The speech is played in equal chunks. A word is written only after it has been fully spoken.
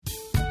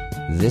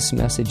This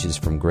message is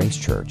from Grace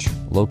Church,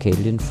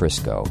 located in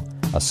Frisco,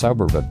 a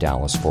suburb of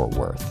Dallas-Fort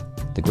Worth.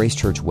 The Grace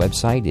Church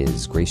website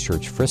is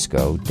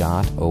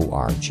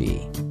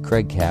gracechurchfrisco.org.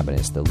 Craig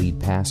Cabanis, the lead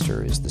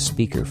pastor, is the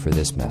speaker for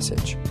this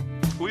message.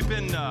 We've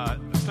been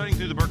studying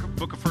through the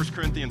book of 1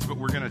 Corinthians, but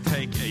we're going to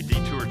take a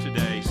detour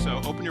today.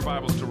 So open your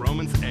Bibles to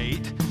Romans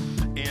 8.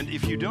 And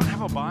if you don't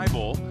have a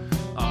Bible,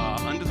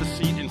 under the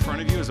seat in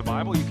front of you is a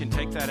Bible. You can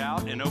take that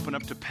out and open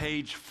up to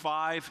page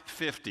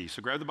 550.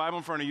 So grab the Bible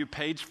in front of you,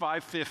 page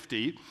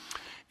 550.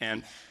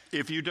 And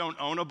if you don't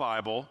own a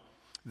Bible,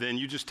 then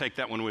you just take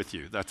that one with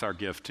you. That's our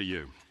gift to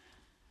you.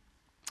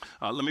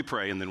 Let me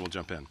pray, and then we'll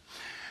jump in.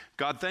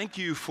 God, thank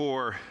you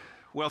for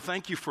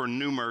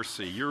new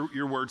mercy.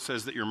 Your word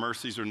says that your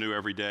mercies are new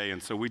every day,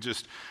 and so we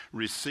just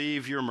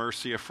receive your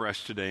mercy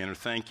afresh today, and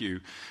thank you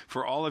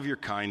for all of your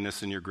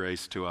kindness and your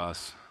grace to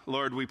us.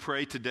 Lord, we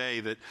pray today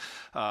that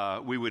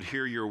we would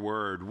hear your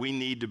word. We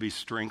need to be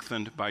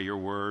strengthened by your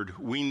word.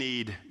 We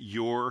need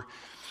your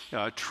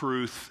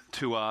truth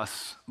to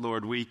us.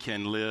 Lord, we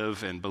can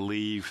live and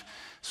believe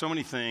so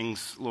many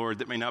things, Lord,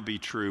 that may not be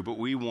true, but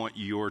we want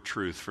your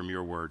truth from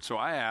your word. So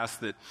I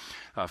ask that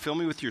fill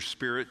me with your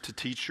spirit to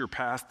teach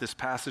this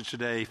passage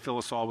today. Fill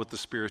us all with the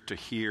spirit to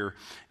hear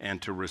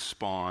and to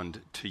respond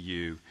to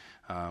you.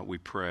 We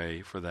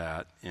pray for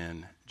that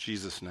in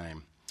Jesus'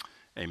 name.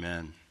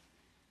 Amen.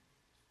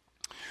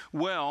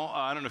 Well,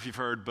 I don't know if you've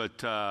heard, but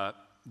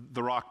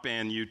the rock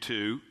band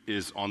U2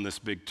 is on this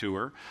big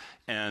tour.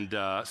 And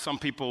some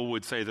people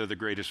would say they're the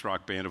greatest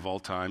rock band of all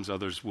times.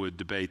 Others would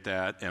debate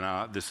that.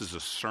 And this is a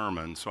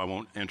sermon, so I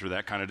won't enter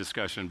that kind of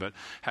discussion, but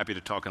happy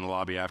to talk in the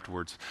lobby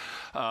afterwards.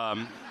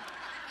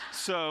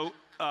 So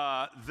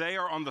they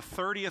are on the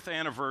 30th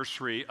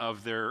anniversary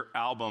of their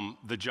album,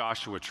 The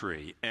Joshua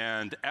Tree.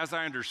 And as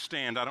I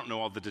understand, I don't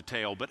know all the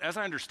detail, but as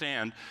I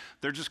understand,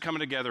 they're just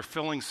coming together,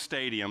 filling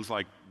stadiums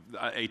like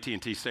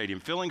AT&T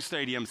Stadium, filling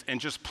stadiums and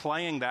just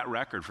playing that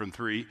record from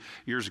 3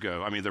 years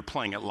ago. I mean, they're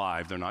playing it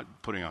live. They're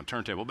not putting it on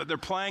turntable, but they're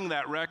playing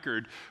that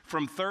record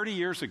from 30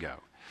 years ago.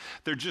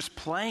 They're just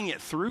playing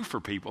it through for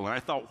people. And I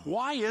thought,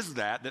 why is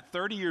that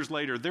 30 years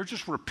later, they're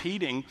just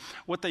repeating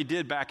what they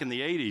did back in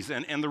the 80s?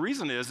 And the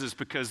reason is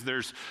because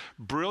there's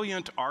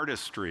brilliant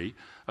artistry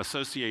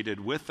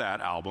associated with that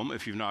album,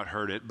 if you've not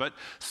heard it. But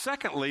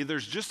secondly,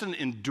 there's just an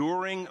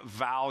enduring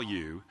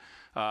value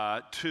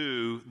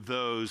to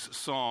those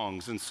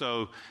songs. And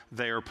so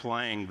they are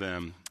playing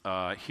them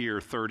here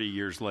 30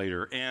 years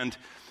later. And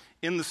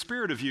in the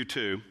spirit of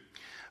U2,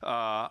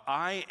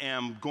 I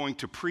am going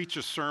to preach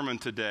a sermon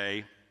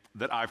today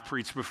that I've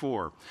preached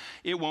before.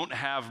 It won't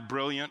have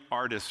brilliant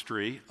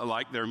artistry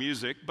like their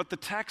music, but the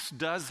text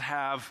does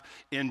have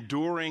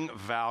enduring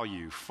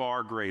value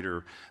far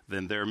greater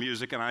than their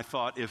music. And I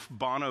thought if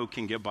Bono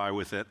can get by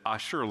with it,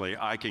 surely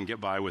I can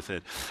get by with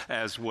it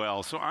as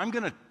well. So I'm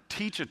going to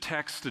teach a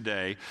text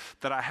today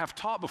that I have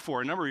taught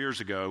before a number of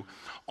years ago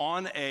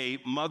on a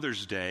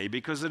Mother's Day,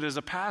 because it is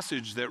a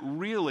passage that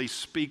really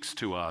speaks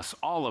to us,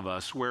 all of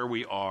us, where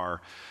we are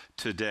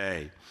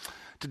today.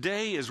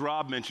 Today, as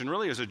Rob mentioned,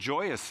 really is a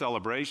joyous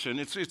celebration.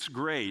 It's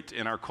great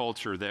in our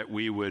culture that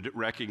we would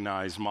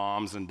recognize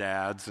moms and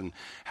dads and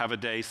have a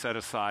day set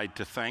aside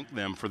to thank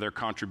them for their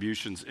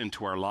contributions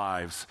into our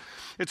lives.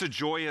 It's a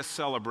joyous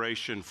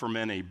celebration for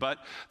many, but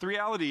the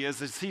reality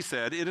is, as he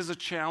said, it is a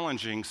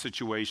challenging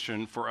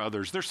situation for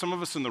others. There's some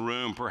of us in the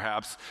room,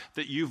 perhaps,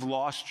 that you've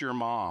lost your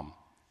mom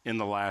in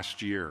the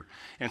last year.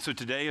 And so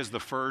today is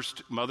the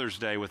first Mother's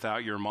Day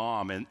without your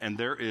mom, and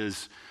there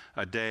is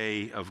a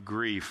day of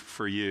grief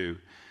for you.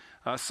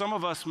 Some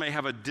of us may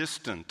have a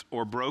distant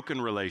or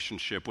broken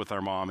relationship with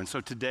our mom, and so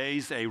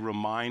today's a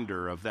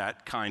reminder of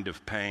that kind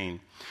of pain.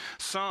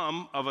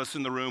 Some of us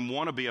in the room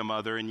want to be a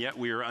mother, and yet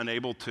we are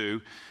unable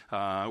to.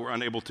 We're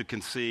unable to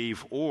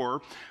conceive,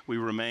 or we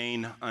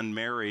remain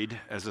unmarried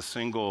as a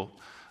single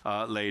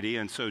lady,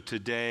 and so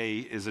today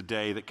is a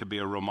day that could be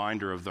a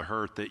reminder of the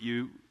hurt that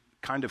you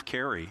kind of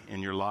carry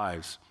in your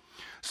lives.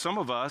 Some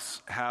of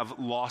us have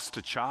lost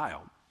a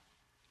child.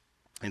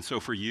 And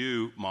so for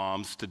you,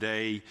 moms,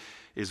 today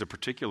is a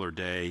particular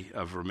day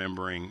of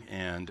remembering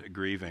and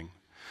grieving.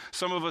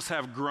 Some of us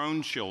have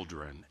grown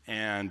children,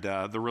 and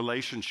the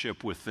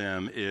relationship with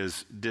them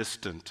is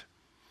distant.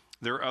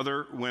 There are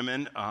other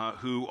women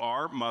who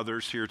are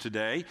mothers here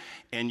today,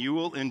 and you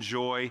will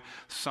enjoy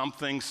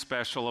something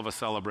special of a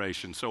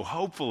celebration. So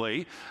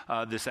hopefully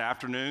this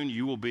afternoon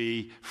you will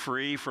be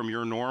free from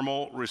your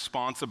normal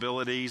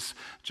responsibilities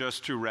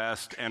just to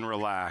rest and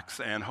relax.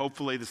 And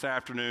hopefully this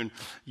afternoon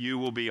you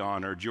will be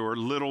honored. Your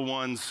little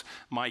ones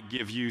might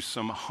give you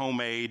some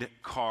homemade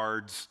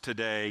cards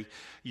today.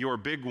 Your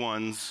big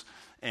ones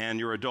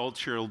and your adult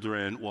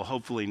children will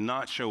hopefully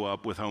not show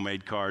up with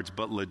homemade cards,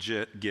 but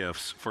legit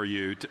gifts for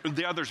you.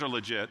 The others are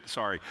legit,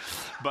 sorry,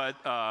 but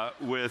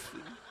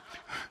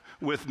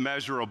with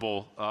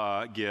measurable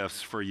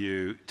gifts for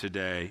you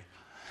today.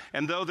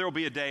 And though there will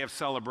be a day of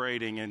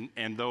celebrating,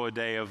 and though a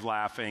day of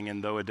laughing,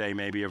 and though a day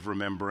maybe of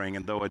remembering,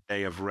 and though a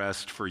day of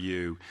rest for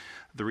you,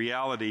 the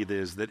reality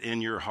is that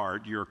in your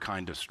heart, you're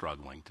kind of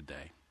struggling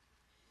today.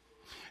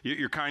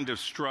 You're kind of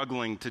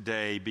struggling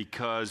today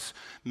because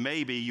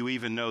maybe you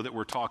even know that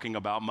we're talking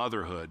about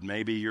motherhood.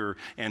 Maybe you're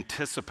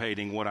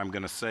anticipating what I'm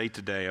going to say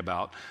today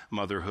about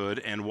motherhood.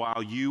 And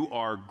while you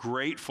are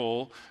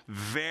grateful,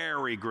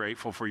 very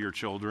grateful for your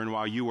children,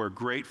 while you are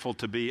grateful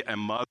to be a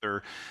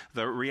mother,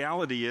 the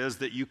reality is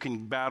that you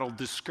can battle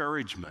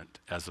discouragement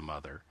as a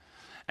mother.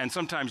 And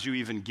sometimes you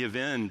even give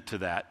in to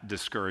that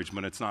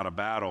discouragement. It's not a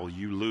battle.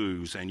 You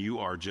lose and you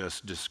are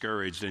just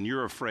discouraged. And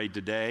you're afraid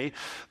today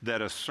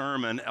that a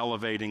sermon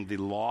elevating the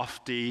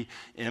lofty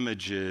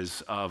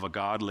images of a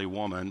godly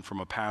woman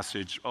from a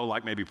passage,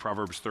 like maybe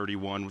Proverbs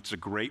 31, which is a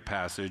great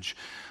passage.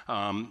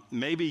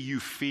 Maybe you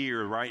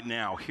fear right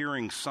now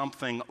hearing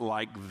something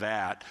like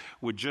that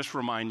would just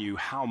remind you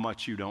how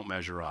much you don't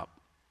measure up,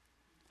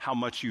 how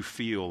much you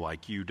feel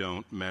like you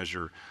don't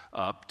measure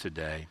up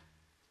today.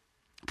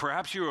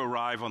 Perhaps you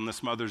arrive on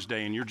this Mother's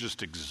Day and you're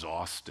just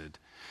exhausted.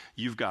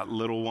 You've got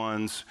little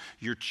ones,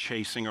 you're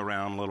chasing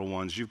around little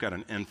ones, you've got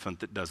an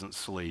infant that doesn't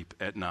sleep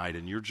at night,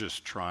 and you're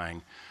just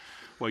trying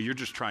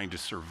to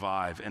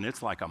survive, and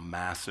it's like a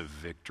massive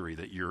victory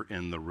that you're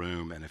in the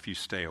room, and if you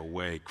stay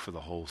awake for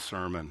the whole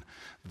sermon,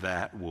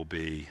 that will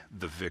be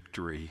the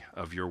victory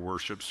of your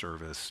worship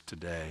service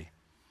today.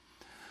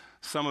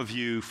 Some of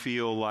you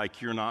feel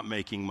like you're not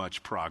making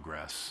much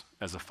progress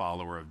as a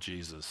follower of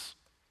Jesus.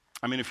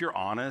 I mean, if you're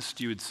honest,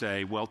 you would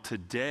say, well,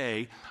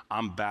 today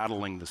I'm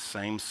battling the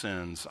same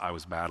sins I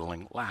was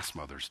battling last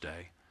Mother's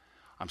Day.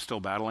 I'm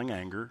still battling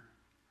anger.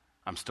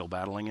 I'm still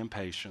battling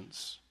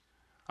impatience.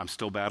 I'm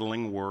still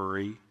battling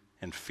worry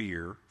and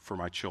fear for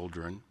my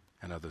children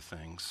and other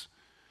things.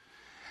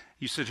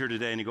 You sit here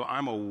today and you go,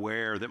 I'm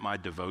aware that my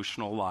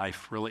devotional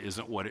life really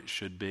isn't what it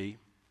should be.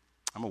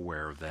 I'm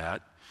aware of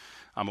that.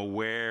 I'm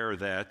aware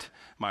that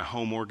my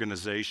home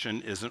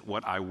organization isn't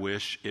what I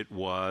wish it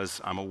was.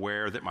 I'm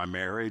aware that my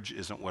marriage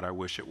isn't what I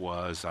wish it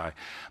was.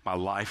 My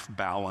life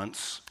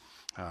balance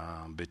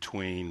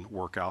between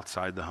work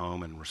outside the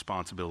home and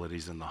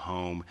responsibilities in the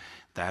home,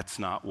 that's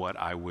not what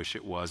I wish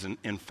it was. And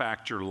in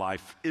fact, your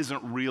life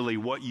isn't really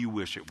what you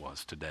wish it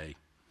was today.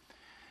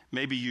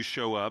 Maybe you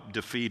show up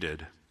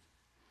defeated.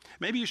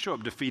 Maybe you show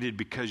up defeated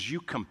because you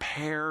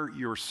compare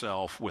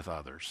yourself with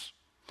others.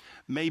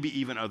 Maybe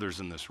even others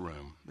in this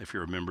room. If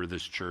you're a member of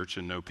this church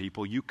and know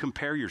people, you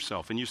compare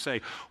yourself and you say,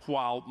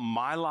 while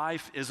my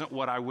life isn't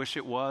what I wish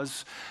it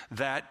was,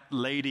 that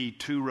lady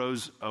 2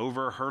 rows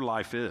over, her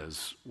life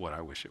is what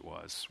I wish it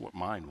was, what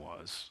mine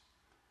was.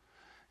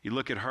 You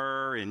look at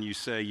her and you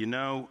say,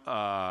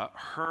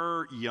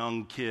 her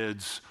young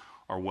kids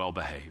are well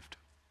behaved.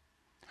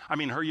 I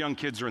mean, her young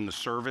kids are in the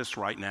service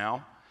right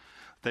now.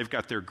 They've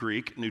got their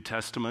Greek New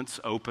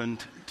Testaments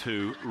opened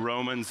to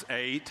Romans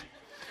 8.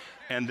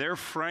 And they're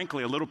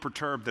frankly a little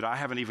perturbed that I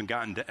haven't even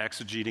gotten to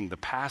exegeting the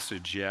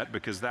passage yet,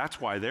 because that's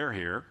why they're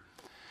here.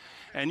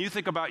 And you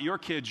think about your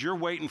kids, you're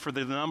waiting for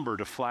the number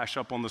to flash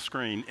up on the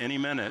screen any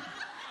minute.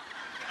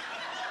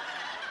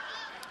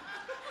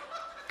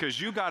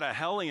 Because you got a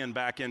hellion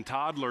back in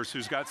toddlers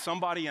who's got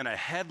somebody in a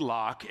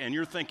headlock, and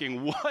you're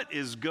thinking, what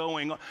is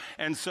going on?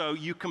 And so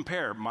you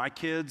compare my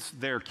kids,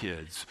 their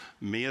kids,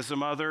 me as a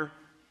mother,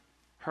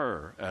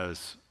 her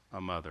as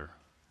a mother.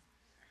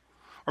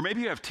 Or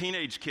maybe you have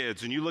teenage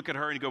kids and you look at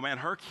her and you go, man,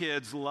 her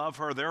kids love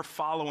her. They're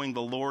following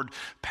the Lord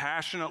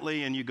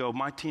passionately. And you go,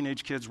 my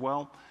teenage kids,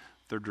 well,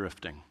 they're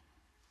drifting.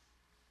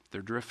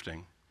 They're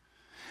drifting.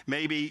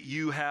 Maybe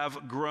you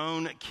have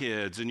grown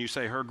kids and you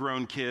say, her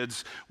grown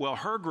kids, well,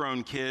 her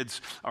grown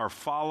kids are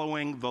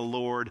following the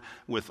Lord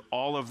with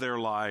all of their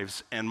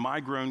lives. And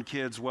my grown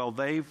kids, well,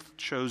 they've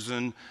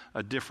chosen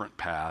a different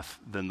path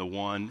than the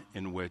one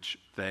in which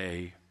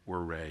they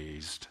were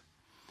raised.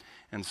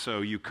 And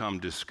so you come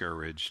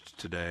discouraged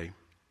today.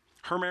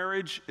 Her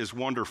marriage is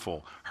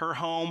wonderful. Her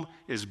home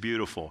is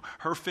beautiful.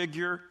 Her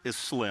figure is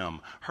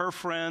slim. Her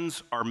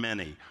friends are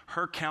many.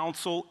 Her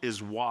counsel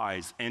is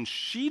wise. And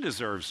she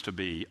deserves to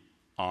be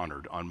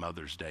honored on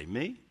Mother's Day.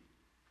 Me?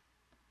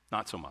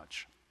 Not so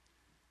much.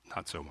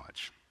 Not so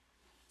much.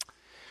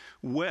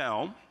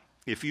 Well,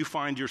 if you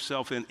find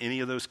yourself in any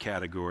of those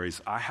categories,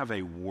 I have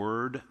a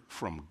word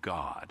from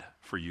God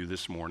for you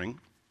this morning.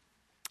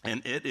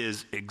 And it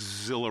is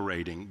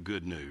exhilarating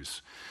good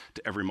news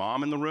to every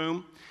mom in the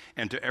room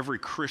and to every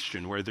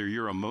Christian, whether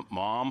you're a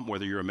mom,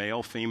 whether you're a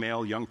male,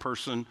 female, young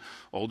person,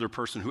 older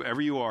person,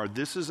 whoever you are.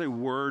 This is a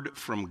word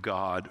from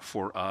God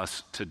for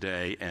us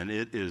today, and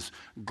it is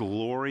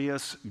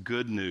glorious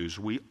good news.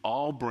 We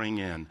all bring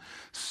in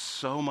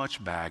so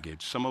much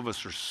baggage. Some of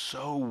us are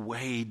so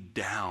weighed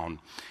down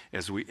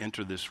as we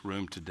enter this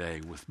room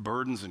today with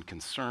burdens and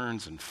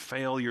concerns and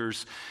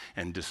failures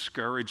and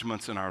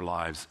discouragements in our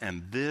lives,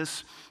 and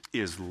this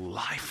is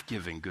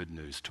life-giving good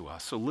news to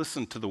us. So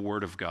listen to the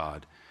word of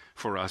God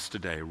for us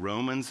today.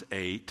 Romans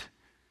 8,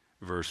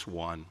 verse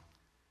 1.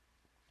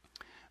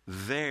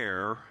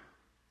 There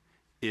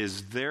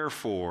is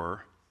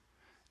therefore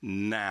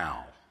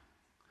now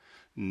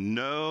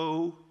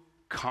no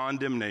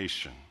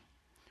condemnation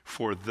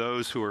for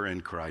those who are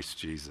in Christ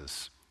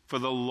Jesus. For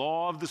the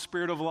law of the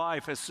Spirit of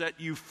life has set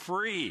you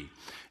free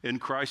in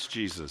Christ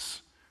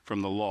Jesus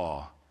from the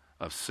law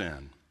of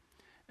sin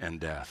and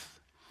death.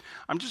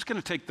 I'm just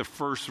going to take the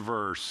first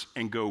verse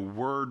and go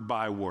word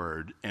by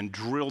word and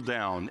drill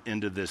down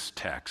into this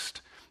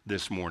text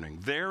this morning.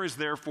 There is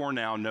therefore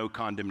now no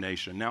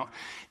condemnation. Now,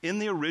 in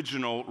the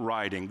original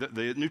writing,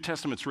 the New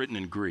Testament's written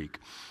in Greek,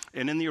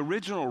 and in the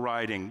original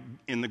writing,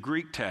 in the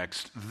Greek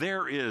text,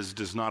 there is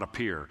does not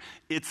appear.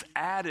 It's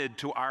added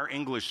to our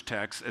English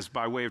text as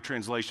by way of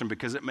translation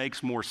because it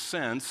makes more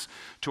sense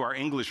to our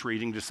English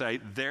reading to say,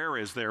 there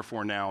is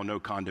therefore now no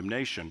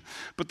condemnation.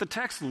 But the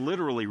text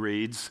literally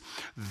reads,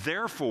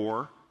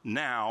 therefore,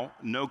 now,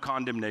 no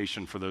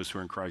condemnation for those who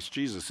are in Christ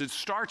Jesus. It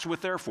starts with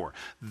therefore.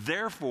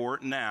 Therefore,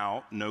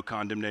 now, no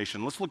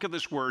condemnation. Let's look at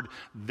this word,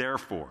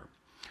 therefore.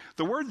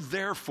 The word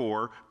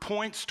therefore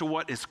points to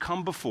what has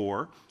come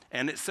before,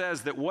 and it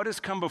says that what has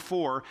come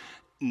before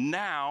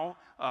now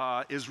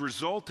is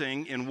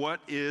resulting in what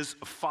is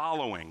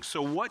following.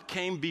 So what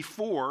came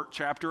before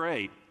chapter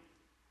 8?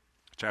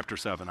 Chapter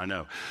 7, I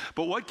know.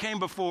 But what came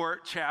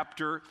before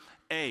chapter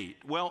 8?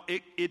 Well,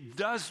 it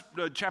does,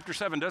 chapter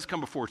 7 does come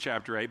before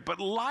chapter 8,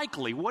 but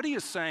likely what he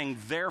is saying,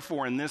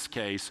 therefore, in this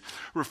case,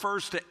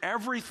 refers to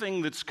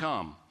everything that's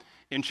come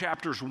in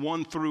chapters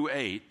 1 through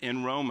 8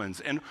 in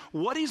Romans. And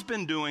what he's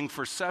been doing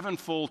for 7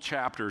 full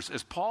chapters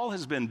is Paul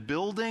has been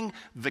building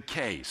the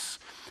case.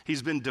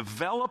 He's been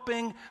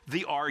developing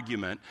the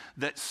argument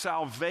that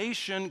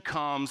salvation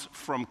comes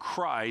from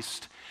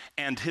Christ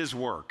and his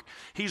work.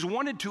 He's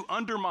wanted to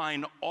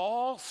undermine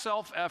all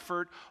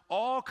self-effort,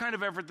 all kind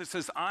of effort that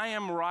says, I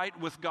am right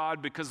with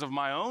God because of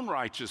my own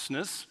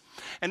righteousness.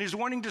 And he's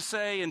wanting to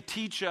say and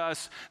teach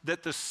us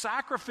that the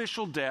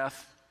sacrificial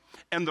death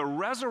and the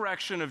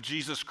resurrection of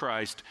Jesus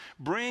Christ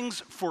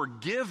brings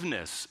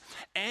forgiveness,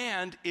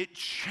 and it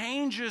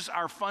changes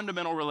our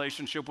fundamental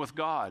relationship with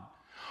God.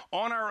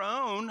 On our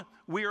own,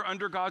 we are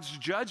under God's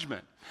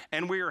judgment,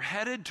 and we are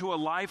headed to a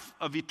life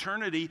of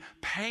eternity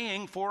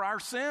paying for our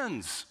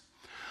sins.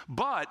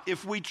 But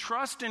if we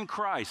trust in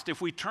Christ,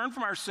 if we turn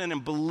from our sin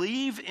and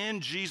believe in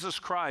Jesus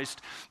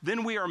Christ,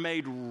 then we are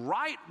made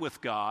right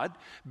with God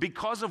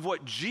because of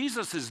what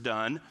Jesus has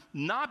done,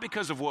 not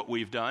because of what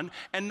we've done,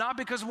 and not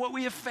because of what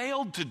we have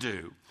failed to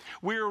do.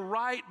 We are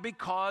right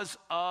because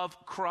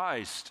of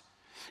Christ.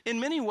 In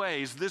many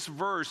ways, this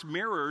verse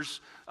mirrors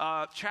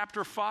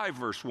chapter 5,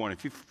 verse 1.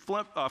 If you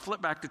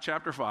flip back to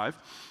chapter 5,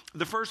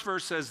 the first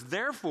verse says,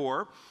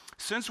 therefore,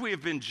 since we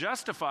have been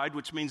justified,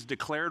 which means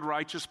declared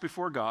righteous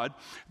before God,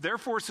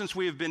 therefore, since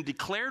we have been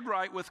declared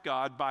right with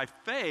God by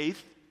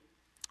faith,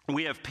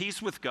 we have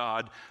peace with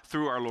God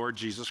through our Lord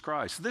Jesus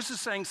Christ. This is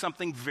saying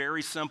something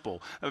very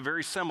simple,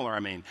 very similar,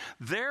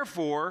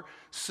 Therefore,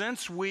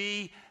 since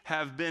we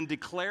have been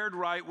declared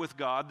right with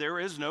God, there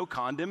is no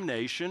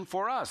condemnation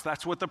for us.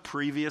 That's what the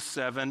previous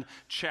 7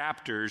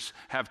 chapters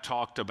have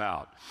talked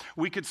about.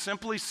 We could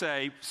simply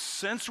say,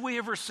 since we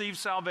have received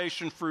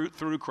salvation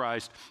through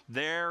Christ,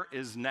 there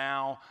is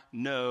now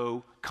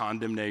no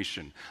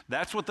condemnation.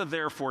 That's what the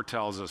therefore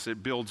tells us.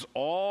 It builds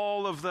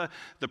all of the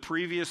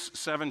previous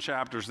 7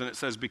 chapters, and it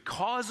says,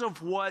 because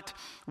of what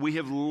we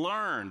have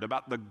learned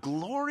about the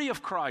glory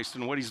of Christ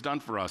and what he's done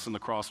for us in the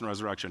cross and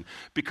resurrection,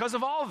 because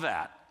of all of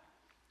that,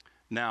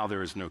 now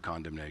there is no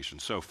condemnation.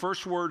 So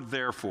first word,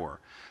 therefore.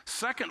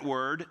 Second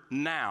word,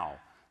 now.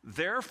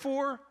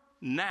 Therefore,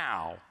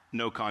 now,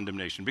 no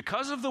condemnation.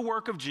 Because of the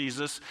work of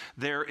Jesus,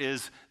 there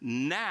is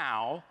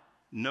now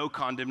no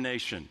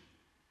condemnation.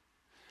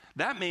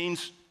 That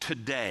means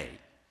today,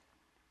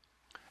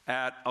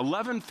 at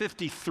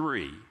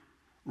 11:53,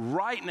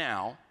 right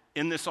now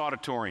in this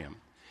auditorium,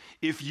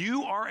 if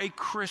you are a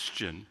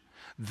Christian,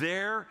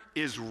 there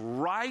is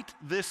right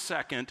this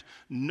second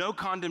no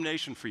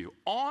condemnation for you.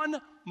 On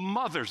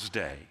Mother's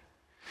Day,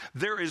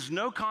 there is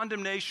no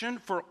condemnation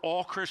for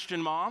all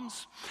Christian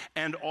moms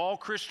and all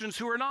Christians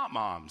who are not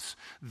moms.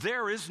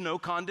 There is no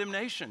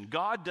condemnation.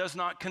 God does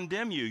not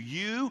condemn you.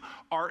 You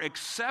are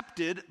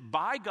accepted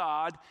by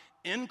God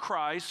in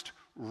Christ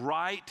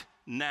right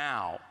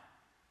now.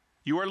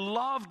 You are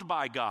loved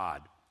by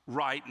God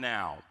right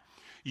now.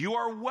 You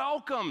are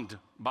welcomed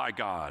by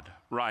God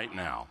right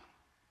now.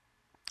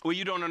 Well,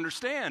 you don't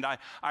understand.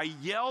 I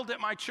yelled at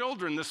my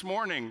children this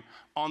morning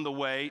on the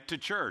way to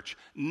church.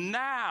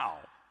 Now,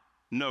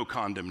 no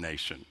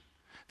condemnation.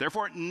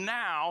 Therefore,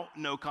 now,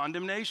 no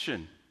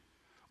condemnation.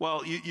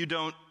 Well, you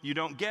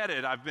don't get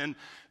it. I've been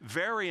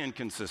very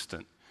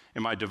inconsistent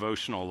in my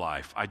devotional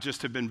life. I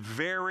just have been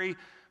very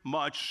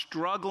much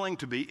struggling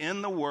to be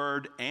in the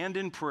Word and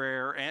in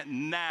prayer,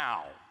 and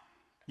now.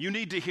 You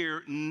need to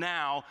hear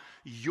now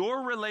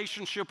your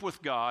relationship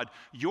with God,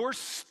 your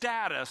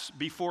status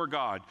before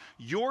God,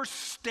 your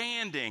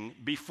standing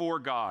before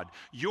God,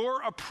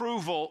 your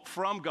approval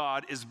from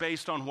God is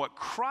based on what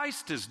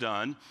Christ has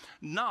done,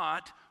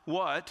 not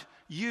what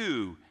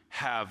you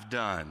have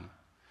done.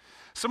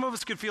 Some of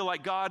us could feel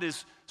like God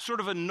is sort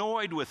of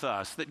annoyed with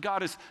us, that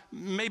God is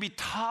maybe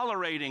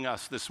tolerating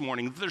us this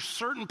morning. There's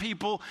certain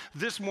people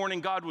this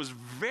morning, God was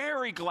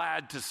very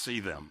glad to see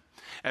them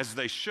as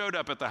they showed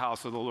up at the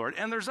house of the Lord.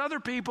 And there's other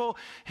people,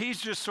 he's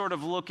just sort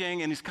of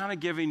looking and he's kind of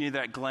giving you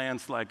that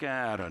glance like,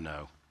 I don't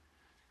know.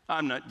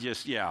 I'm not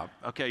just, yeah,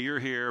 okay, you're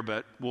here,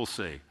 but we'll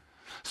see.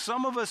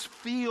 Some of us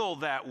feel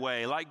that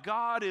way, like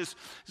God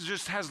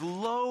just has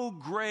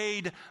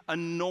low-grade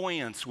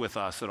annoyance with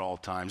us at all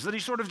times, that he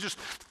sort of just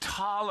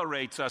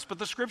tolerates us. But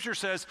the scripture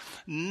says,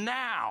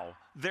 now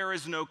there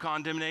is no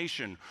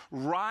condemnation.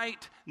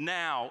 Right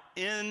now,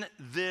 in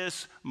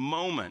this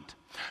moment.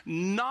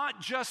 Not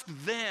just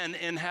then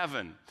in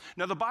heaven.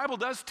 Now, the Bible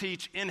does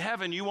teach in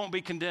heaven you won't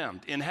be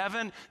condemned. In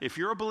heaven, if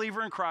you're a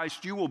believer in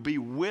Christ, you will be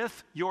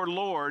with your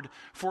Lord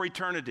for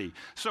eternity.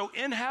 So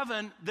in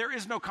heaven, there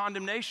is no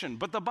condemnation.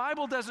 But the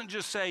Bible doesn't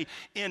just say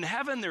in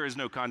heaven there is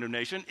no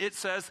condemnation. It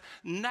says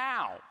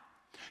now.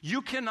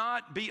 You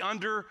cannot be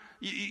under,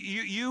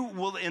 you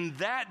will in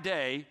that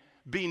day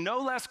be no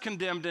less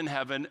condemned in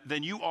heaven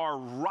than you are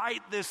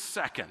right this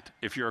second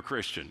if you're a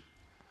Christian.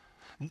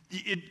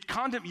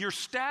 Your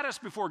status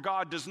before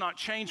God does not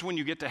change when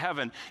you get to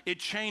heaven. It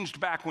changed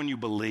back when you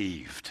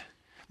believed.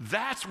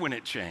 That's when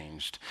it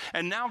changed.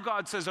 And now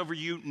God says over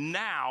you,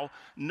 now,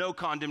 no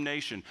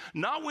condemnation.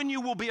 Not when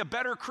you will be a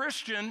better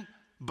Christian,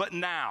 but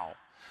now.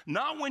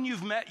 Not when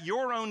you've met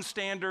your own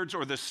standards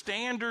or the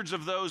standards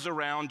of those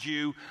around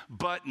you,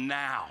 but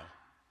now.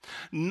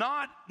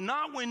 Not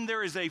when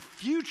there is a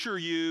future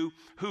you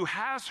who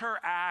has her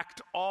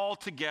act all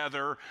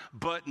together,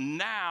 but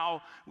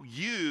now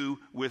you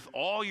with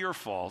all your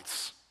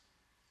faults,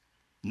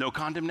 no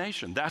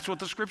condemnation. That's what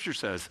the scripture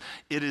says.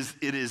 It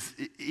is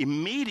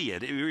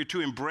immediate. You're to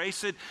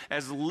embrace it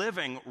as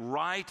living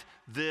right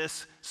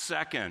this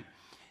second.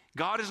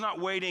 God is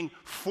not waiting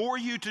for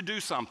you to do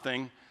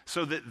something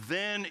so that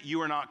then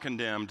you are not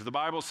condemned. The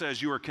Bible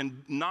says you are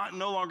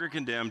no longer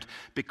condemned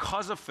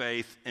because of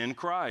faith in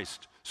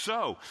Christ.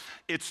 So,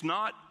 it's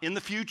not in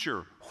the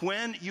future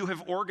when you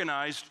have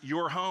organized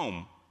your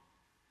home.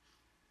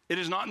 It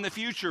is not in the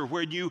future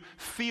when you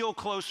feel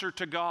closer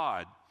to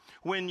God,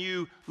 when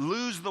you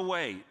lose the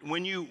weight,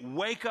 when you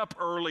wake up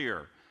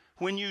earlier,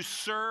 when you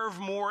serve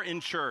more in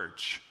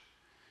church,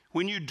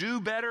 when you do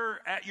better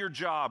at your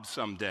job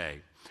someday,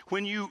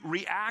 when you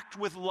react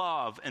with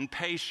love and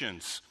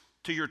patience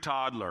to your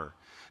toddler,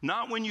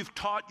 not when you've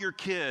taught your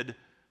kid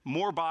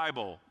more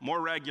Bible more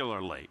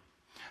regularly.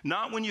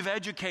 Not when you've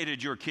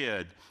educated your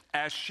kid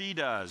as she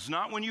does.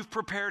 Not when you've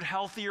prepared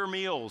healthier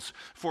meals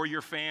for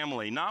your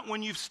family. Not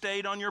when you've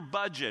stayed on your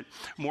budget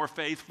more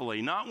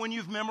faithfully. Not when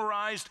you've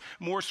memorized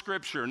more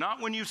scripture.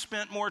 Not when you've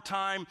spent more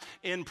time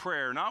in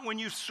prayer. Not when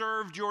you've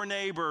served your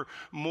neighbor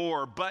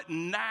more. But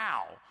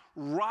now,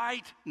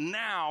 right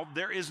now,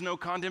 there is no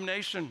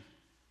condemnation.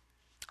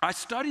 I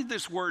studied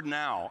this word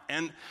now,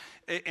 and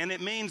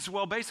it means,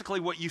 well, basically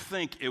what you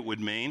think it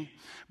would mean.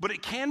 But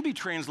it can be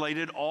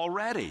translated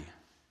already.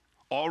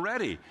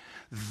 Already.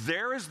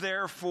 There is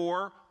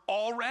therefore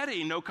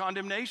already no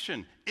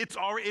condemnation.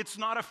 It's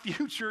not a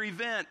future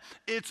event.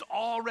 It's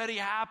already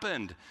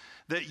happened.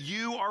 That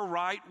you are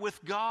right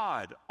with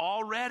God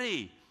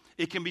already.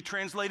 It can be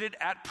translated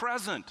at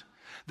present.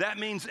 That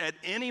means at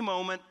any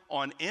moment,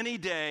 on any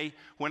day,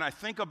 when I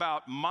think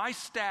about my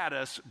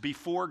status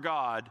before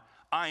God,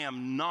 I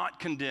am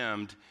not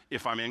condemned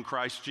if I'm in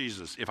Christ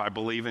Jesus, if I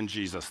believe in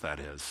Jesus, that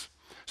is.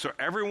 So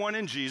everyone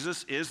in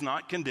Jesus is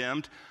not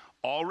condemned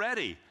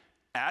already.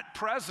 At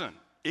present.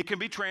 It can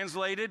be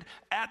translated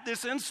at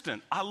this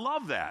instant. I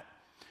love that.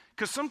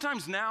 Because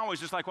sometimes now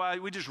it's just like, well,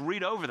 we just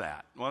read over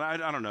that. Well, I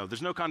don't know.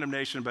 There's no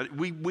condemnation, but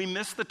we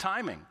miss the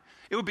timing.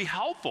 It would be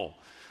helpful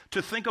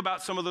to think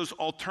about some of those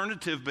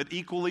alternative but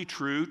equally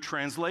true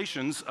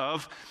translations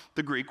of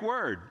the Greek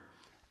word.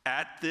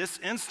 At this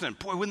instant.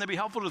 Boy, wouldn't that be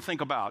helpful to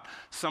think about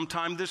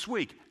sometime this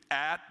week?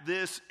 At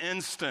this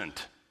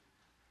instant.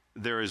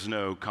 There is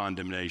no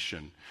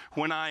condemnation.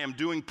 When I am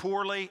doing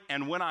poorly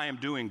and when I am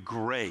doing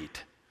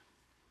great.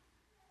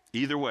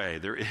 Either way,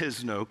 there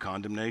is no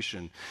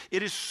condemnation.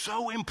 It is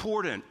so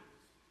important.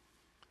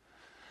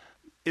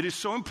 It is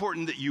so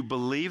important that you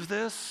believe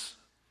this,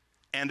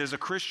 and as a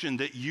Christian,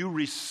 that you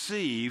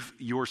receive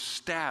your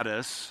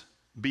status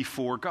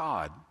before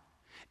God.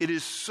 It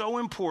is so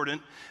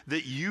important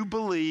that you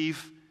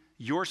believe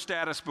your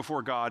status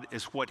before God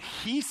is what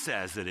He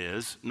says it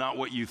is, not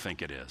what you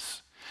think it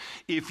is.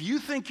 If you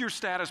think your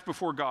status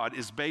before God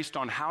is based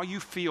on how you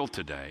feel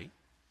today,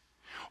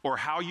 or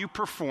how you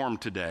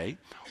performed today,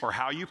 or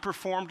how you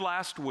performed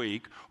last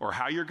week, or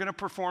how you're going to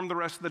perform the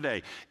rest of the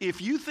day,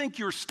 if you think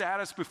your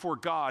status before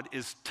God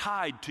is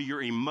tied to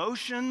your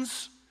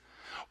emotions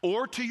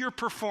or to your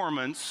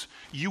performance,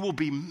 you will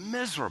be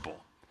miserable.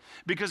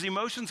 Because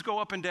emotions go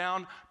up and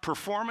down,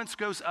 performance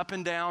goes up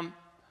and down.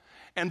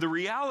 And the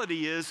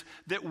reality is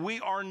that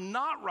we are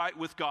not right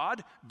with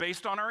God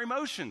based on our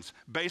emotions,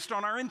 based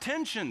on our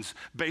intentions,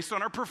 based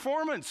on our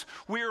performance.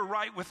 We are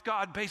right with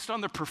God based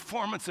on the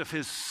performance of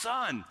His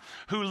Son,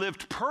 who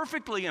lived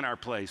perfectly in our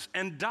place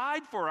and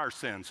died for our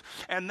sins.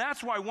 And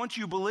that's why once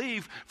you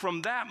believe,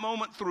 from that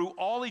moment through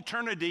all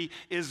eternity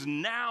is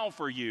now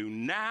for you.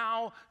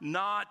 Now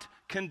not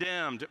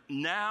condemned.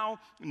 Now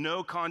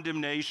no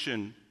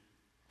condemnation.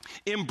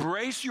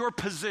 Embrace your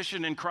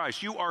position in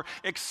Christ. You are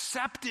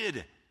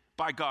accepted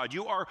by God.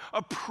 You are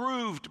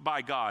approved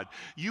by God.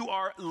 You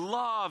are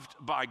loved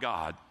by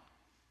God.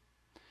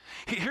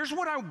 Here's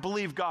what I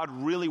believe God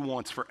really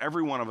wants for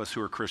every one of us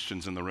who are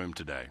Christians in the room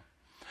today.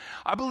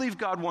 I believe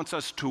God wants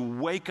us to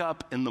wake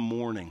up in the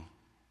morning,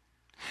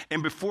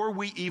 and before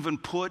we even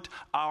put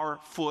our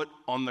foot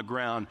on the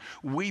ground,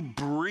 we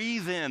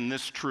breathe in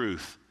this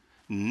truth.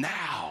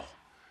 Now,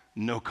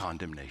 no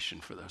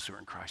condemnation for those who are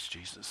in Christ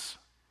Jesus.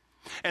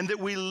 And that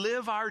we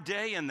live our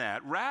day in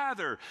that,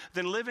 rather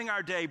than living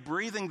our day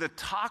breathing the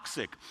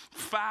toxic,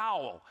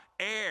 foul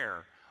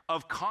air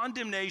of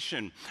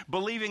condemnation,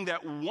 believing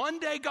that one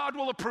day God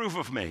will approve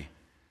of me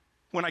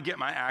when I get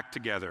my act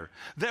together,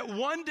 that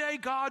one day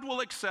God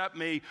will accept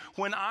me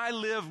when I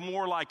live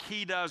more like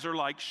he does or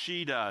like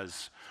she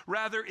does.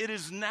 Rather, it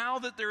is now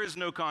that there is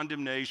no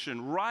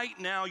condemnation. Right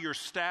now, your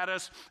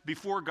status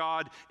before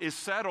God is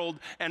settled,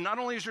 and not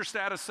only is your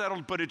status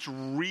settled, but it's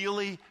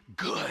really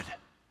good.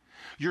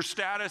 Your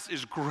status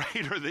is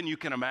greater than you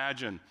can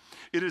imagine.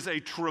 It is a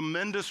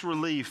tremendous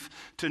relief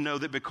to know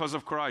that because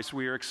of Christ,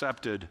 we are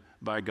accepted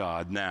by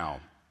God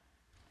now.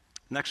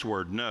 Next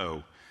word,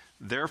 no.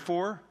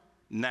 Therefore,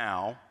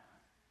 now,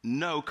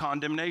 no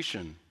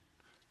condemnation.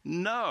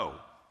 No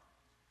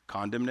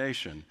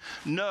condemnation.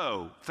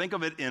 No, think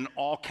of it in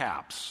all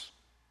caps,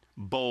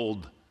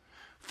 bold,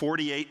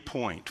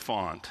 48-point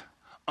font,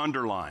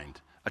 underlined,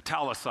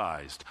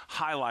 italicized,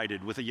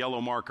 highlighted with a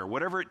yellow marker,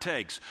 whatever it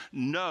takes.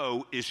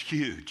 No is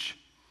huge.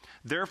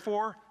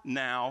 Therefore,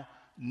 now,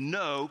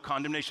 no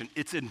condemnation.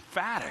 It's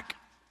emphatic.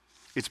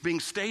 It's being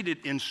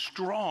stated in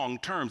strong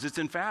terms. It's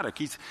emphatic.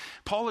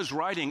 Paul is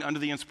writing under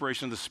the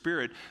inspiration of the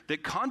Spirit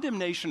that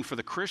condemnation for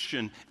the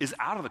Christian is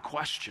out of the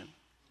question.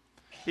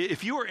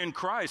 If you are in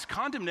Christ,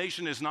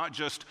 condemnation is not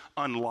just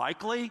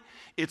unlikely.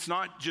 It's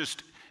not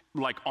just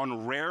like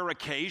on rare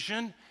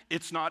occasion.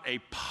 It's not a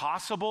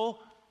possible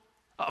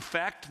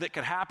effect that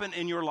could happen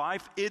in your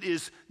life. It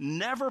is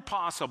never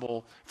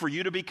possible for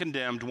you to be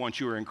condemned once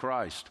you are in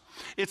Christ.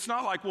 It's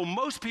not like, well,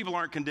 most people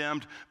aren't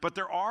condemned, but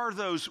there are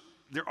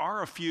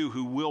a few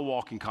who will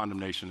walk in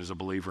condemnation as a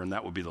believer, and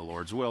that would be the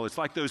Lord's will. It's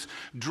like those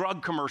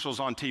drug commercials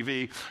on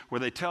TV where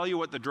they tell you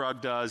what the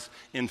drug does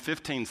in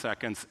 15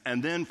 seconds,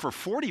 and then for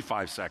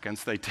 45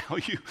 seconds, they tell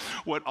you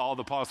what all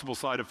the possible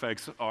side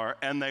effects are,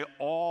 and they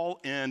all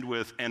end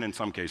with, and in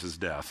some cases,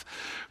 death,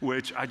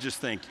 which I just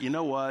think, you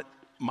know what?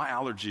 My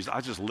allergies,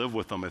 I just live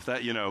with them. If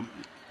that,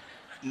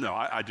 no,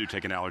 I do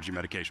take an allergy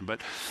medication,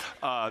 but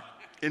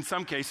in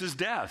some cases,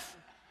 death.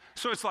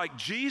 So it's like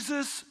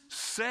Jesus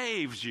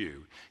saves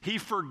you. He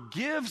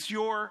forgives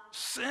your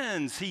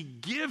sins. He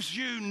gives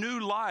you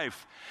new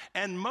life.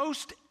 And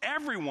most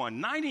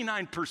everyone,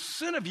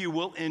 99% of you,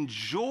 will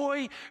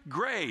enjoy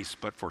grace,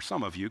 but for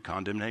some of you,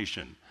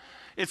 condemnation.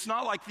 It's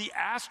not like the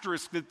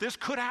asterisk that this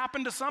could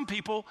happen to some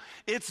people.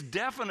 It's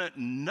definite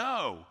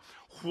no.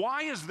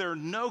 Why is there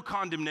no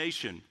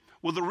condemnation?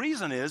 Well, the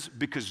reason is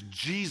because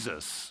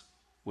Jesus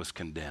was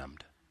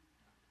condemned.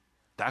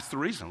 That's the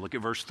reason. Look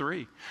at verse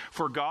 3.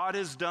 For God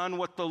has done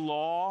what the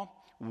law,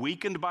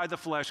 weakened by the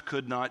flesh,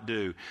 could not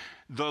do.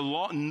 The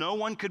law, no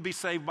one could be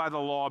saved by the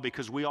law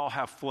because we all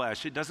have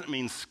flesh. It doesn't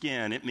mean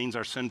skin. It means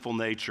our sinful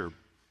nature.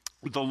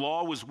 The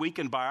law was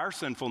weakened by our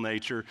sinful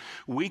nature.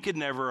 We could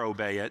never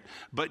obey it.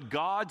 But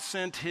God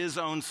sent his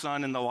own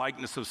Son in the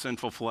likeness of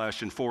sinful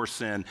flesh and for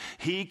sin.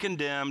 He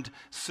condemned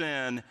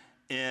sin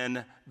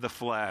in the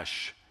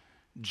flesh.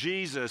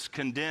 Jesus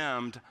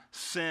condemned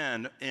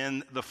sin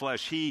in the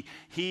flesh.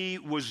 He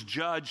was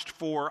judged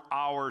for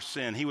our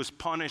sin. He was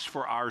punished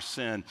for our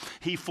sin.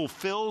 He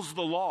fulfills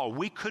the law.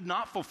 We could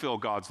not fulfill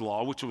God's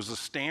law, which was a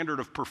standard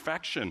of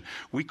perfection.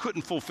 We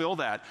couldn't fulfill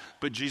that,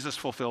 but Jesus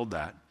fulfilled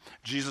that.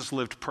 Jesus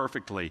lived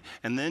perfectly,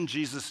 and then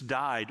Jesus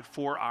died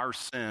for our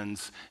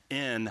sins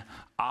in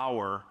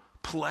our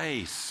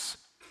place.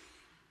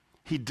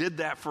 He did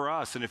that for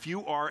us. And if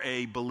you are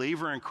a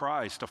believer in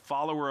Christ, a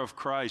follower of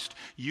Christ,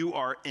 you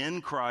are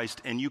in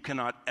Christ and you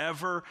cannot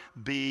ever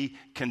be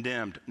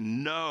condemned.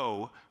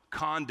 No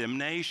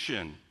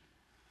condemnation.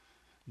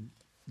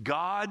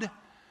 God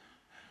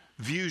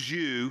views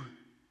you,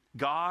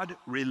 God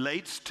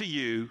relates to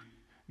you,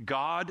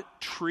 God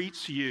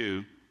treats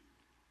you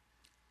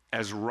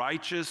as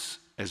righteous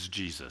as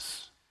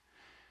Jesus,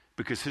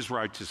 because his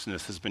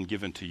righteousness has been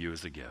given to you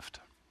as a gift.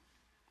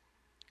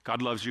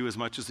 God loves you as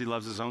much as he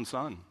loves his own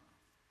Son.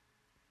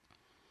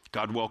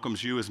 God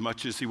welcomes you as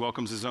much as he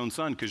welcomes his own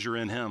Son because you're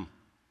in him.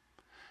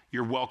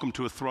 You're welcome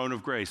to a throne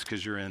of grace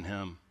because you're in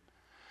him.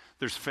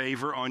 There's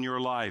favor on your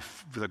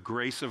life, the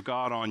grace of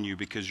God on you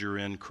because you're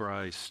in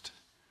Christ.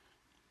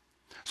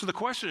 So the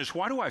question is,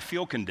 why do I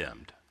feel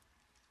condemned?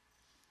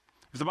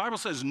 If the Bible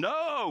says,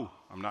 no,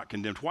 I'm not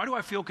condemned, why do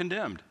I feel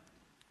condemned?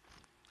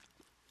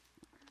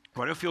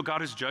 Why do I feel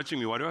God is judging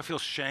me? Why do I feel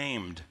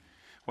shamed?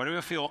 Why do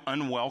I feel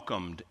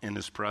unwelcomed in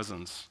his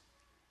presence?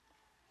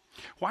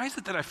 Why is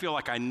it that I feel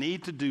like I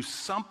need to do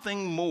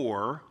something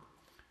more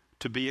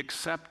to be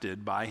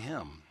accepted by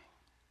him?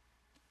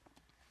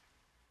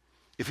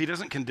 If he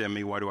doesn't condemn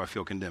me, why do I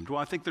feel condemned? Well,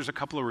 I think there's a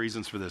couple of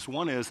reasons for this.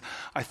 One is,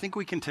 I think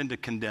we can tend to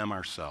condemn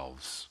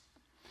ourselves.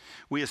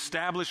 We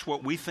establish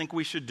what we think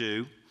we should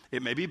do.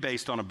 It may be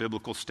based on a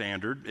biblical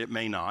standard. It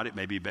may not. It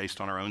may be based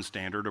on our own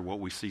standard or what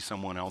we see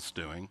someone else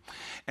doing.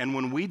 And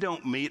when we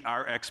don't meet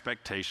our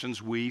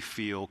expectations, we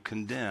feel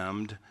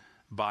condemned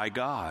by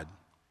God.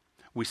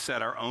 We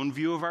set our own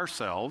view of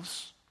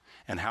ourselves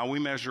and how we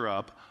measure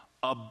up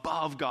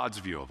above God's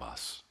view of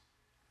us.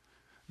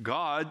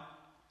 God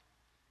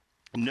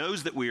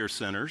knows that we are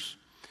sinners,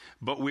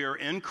 but we are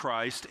in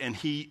Christ, and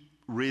he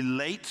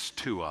relates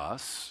to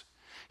us.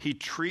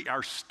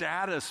 Our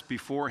status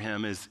before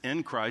him is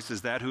in Christ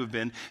is that who have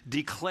been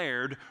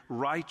declared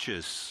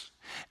righteous.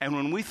 And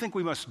when we think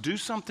we must do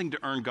something to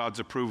earn God's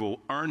approval,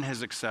 earn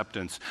his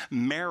acceptance,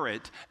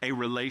 merit a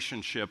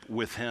relationship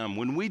with him,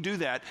 when we do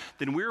that,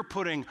 then we're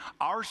putting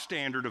our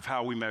standard of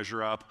how we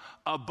measure up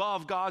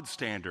above God's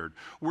standard.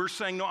 We're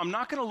saying, no, I'm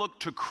not going to look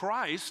to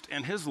Christ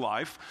and his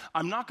life.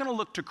 I'm not going to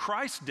look to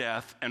Christ's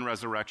death and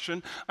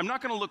resurrection. I'm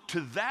not going to look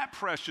to that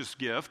precious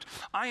gift.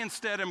 I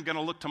instead am going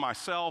to look to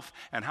myself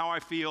and how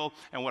I feel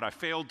and what I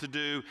failed to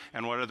do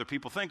and what other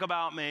people think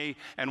about me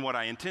and what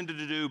I intended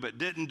to do but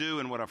didn't do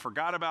and what I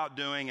forgot about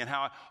doing, and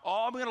how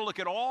I'm going to look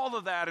at all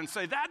of that and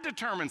say that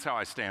determines how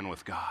I stand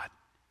with God.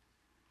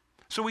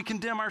 So we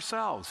condemn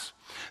ourselves.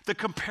 The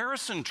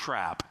comparison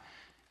trap,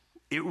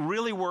 it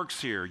really works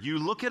here. You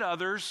look at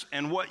others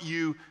and what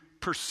you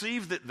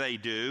perceive that they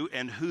do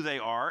and who they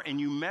are,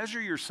 and you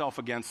measure yourself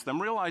against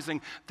them,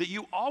 realizing that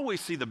you always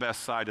see the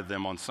best side of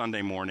them on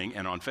Sunday morning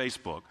and on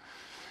Facebook.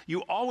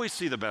 You always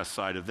see the best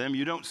side of them.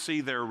 You don't see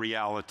their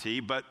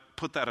reality, but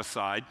put that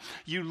aside.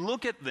 You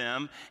look at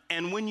them,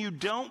 and when you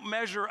don't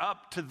measure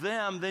up to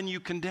them, then you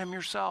condemn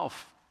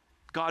yourself.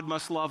 God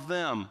must love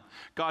them.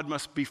 God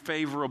must be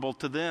favorable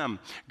to them.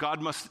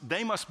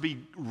 They must be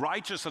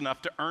righteous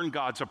enough to earn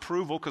God's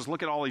approval, because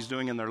look at all he's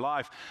doing in their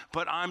life.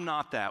 But I'm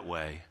not that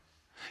way.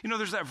 You know,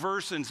 there's that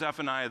verse in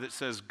Zephaniah that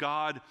says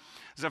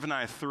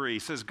Zephaniah 3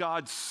 says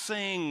God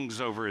sings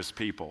over his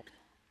people.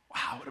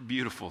 Wow, what a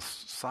beautiful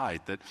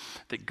sight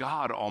that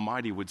God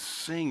Almighty would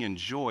sing in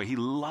joy. He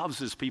loves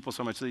his people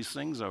so much that he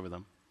sings over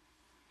them.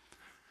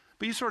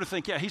 But you sort of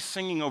think, yeah, he's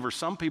singing over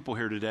some people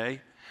here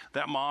today.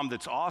 That mom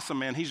that's awesome,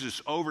 man, he's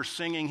just over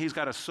singing. He's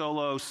got a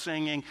solo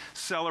singing,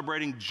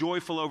 celebrating,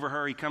 joyful over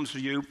her. He comes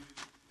to you,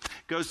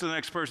 goes to the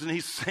next person,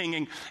 he's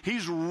singing.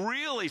 He's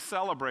really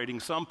celebrating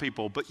some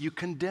people, but you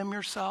condemn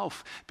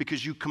yourself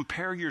because you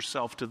compare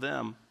yourself to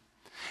them.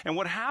 And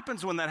what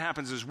happens when that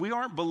happens is we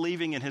aren't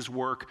believing in his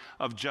work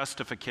of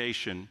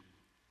justification,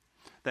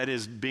 that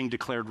is, being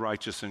declared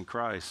righteous in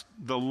Christ.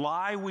 The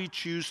lie we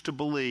choose to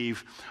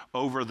believe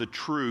over the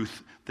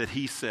truth that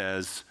he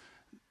says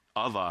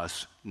of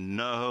us,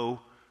 no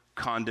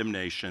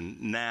condemnation.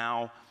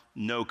 Now,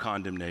 no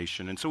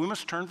condemnation. And so we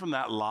must turn from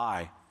that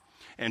lie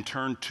and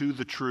turn to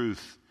the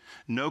truth.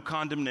 No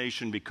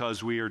condemnation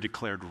because we are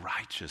declared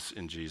righteous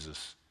in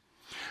Jesus.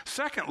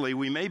 Secondly,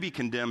 we may be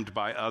condemned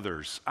by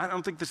others. I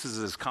don't think this is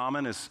as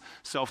common as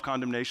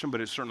self-condemnation,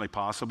 but it's certainly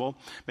possible.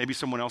 Maybe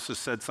someone else has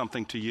said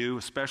something to you,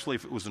 especially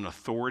if it was an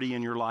authority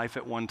in your life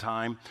at one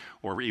time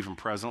or even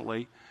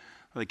presently.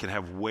 They can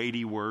have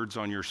weighty words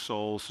on your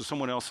soul. So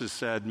someone else has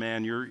said,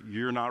 man,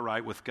 you're not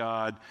right with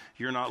God.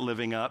 You're not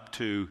living up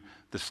to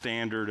the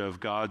standard of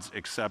God's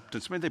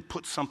acceptance. Maybe they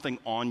put something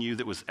on you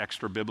that was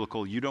extra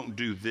biblical. You don't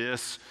do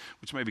this,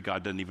 which maybe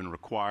God doesn't even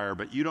require,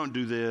 but you don't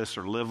do this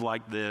or live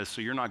like this,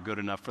 so you're not good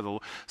enough for the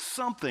Lord.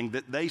 Something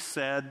that they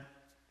said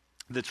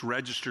that's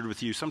registered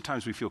with you.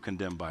 Sometimes we feel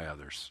condemned by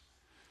others.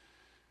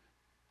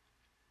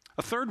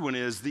 A third one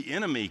is the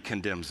enemy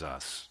condemns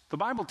us. The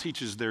Bible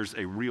teaches there's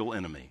a real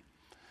enemy.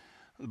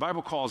 The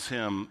Bible calls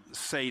him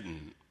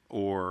Satan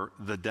or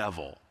the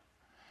devil.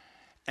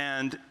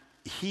 And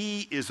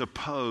he is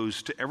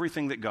opposed to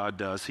everything that God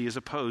does. He is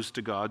opposed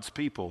to God's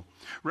people.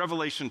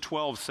 Revelation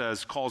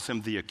 12 calls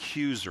him the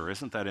accuser.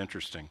 Isn't that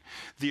interesting?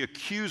 The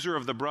accuser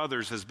of the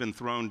brothers has been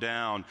thrown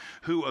down,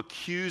 who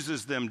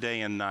accuses them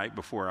day and night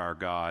before our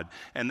God.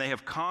 And they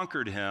have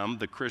conquered him,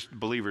 the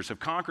believers have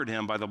conquered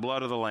him by the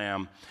blood of the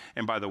Lamb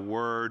and by the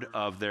word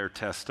of their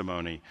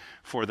testimony,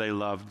 for they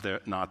loved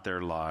not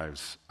their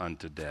lives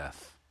unto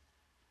death.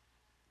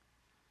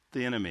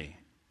 The enemy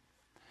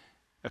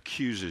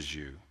accuses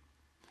you.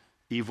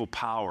 Evil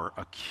power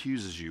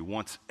accuses you,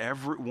 wants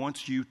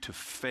you to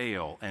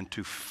fail and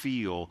to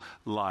feel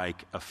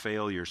like a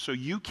failure. So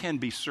you can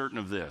be certain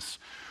of this.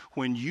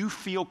 When you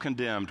feel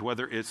condemned,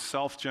 whether it's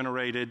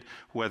self-generated,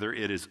 whether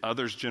it is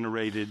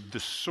others-generated,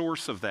 the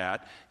source of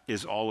that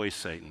is always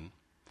Satan.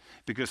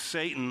 Because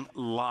Satan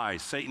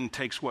lies. Satan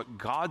takes what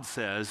God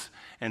says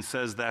and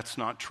says that's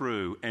not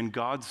true. And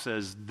God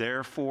says,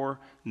 therefore,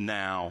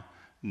 now,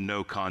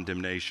 no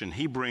condemnation.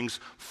 He brings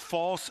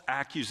false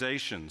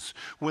accusations.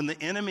 When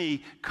the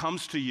enemy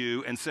comes to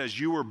you and says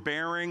you are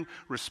bearing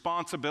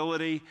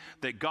responsibility,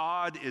 that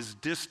God is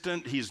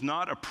distant, he's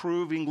not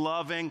approving,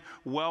 loving,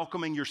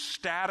 welcoming, your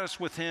status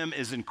with him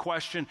is in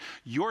question.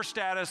 Your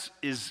status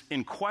is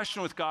in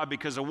question with God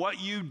because of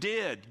what you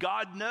did.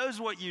 God knows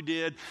what you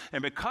did,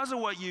 and because of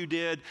what you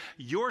did,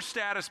 your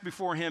status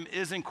before him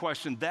is in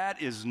question.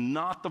 That is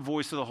not the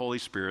voice of the Holy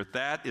Spirit.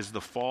 That is the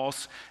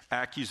false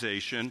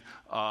accusation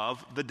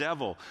of the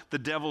devil. The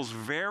devil's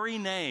very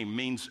name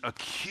means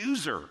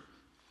accuser.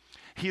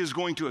 He is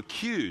going to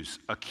accuse,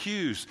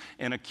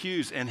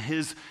 and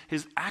his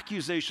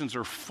accusations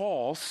are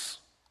false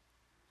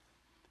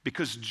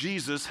because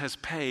Jesus has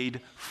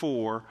paid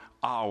for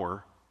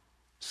our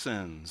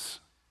sins.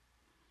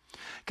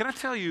 Can I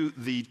tell you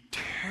the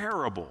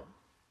terrible,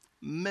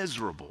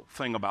 miserable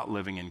thing about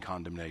living in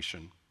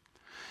condemnation?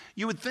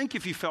 You would think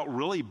if you felt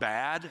really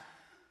bad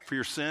for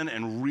your sin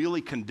and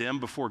really condemned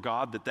before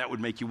God, that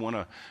would make you want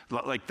to,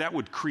 like that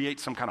would create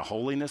some kind of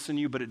holiness in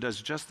you, but it does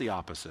just the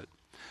opposite.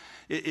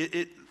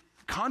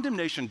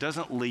 Condemnation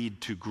doesn't lead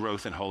to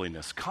growth in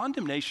holiness.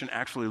 Condemnation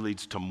actually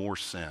leads to more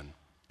sin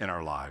in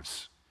our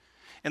lives.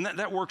 And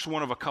that works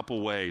one of a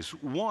couple ways.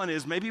 One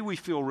is maybe we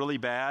feel really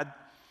bad,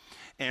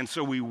 and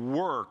so we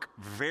work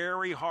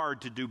very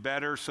hard to do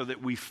better so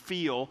that we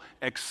feel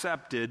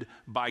accepted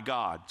by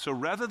God. So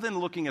rather than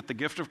looking at the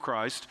gift of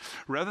Christ,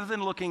 rather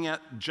than looking at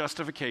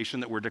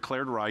justification, that we're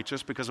declared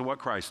righteous because of what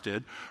Christ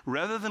did,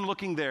 rather than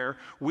looking there,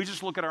 we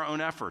just look at our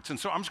own efforts. And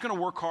so I'm just going to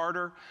work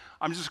harder.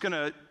 I'm just going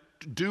to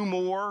do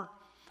more.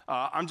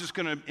 I'm just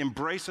going to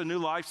embrace a new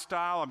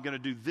lifestyle. I'm going to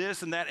do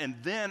this and that. And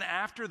then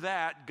after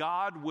that,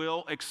 God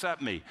will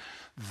accept me.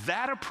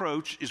 That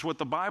approach is what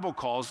the Bible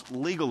calls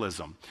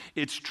legalism.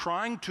 It's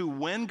trying to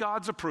win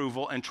God's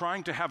approval and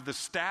trying to have the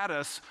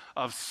status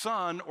of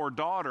son or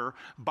daughter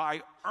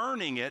by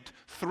earning it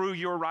through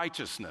your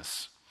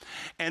righteousness.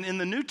 And in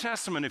the New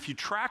Testament, if you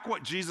track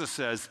what Jesus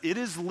says, it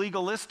is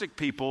legalistic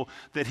people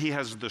that he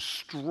has the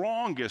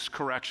strongest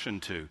correction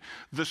to,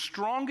 the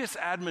strongest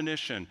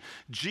admonition.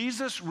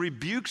 Jesus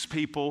rebukes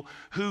people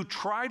who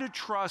try to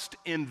trust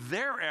in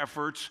their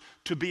efforts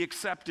to be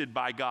accepted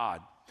by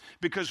God.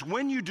 Because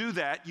when you do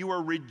that, you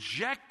are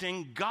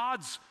rejecting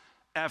God's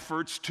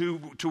efforts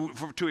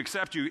to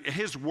accept you,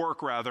 his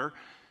work rather,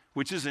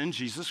 which is in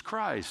Jesus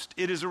Christ.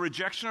 It is a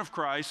rejection of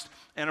Christ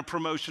and a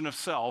promotion of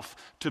self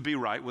to be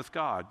right with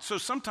God. So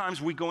sometimes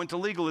we go into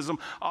legalism.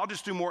 I'll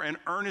just do more and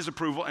earn his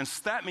approval. And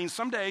that means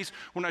some days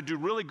when I do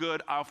really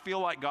good, I'll feel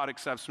like God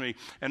accepts me.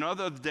 And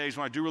other days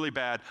when I do really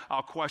bad,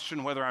 I'll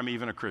question whether I'm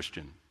even a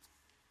Christian.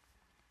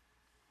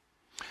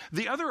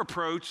 The other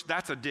approach,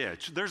 that's a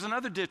ditch. There's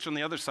another ditch on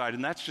the other side,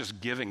 and that's just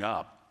giving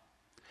up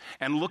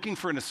and looking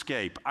for an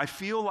escape. I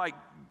feel like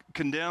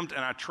condemned,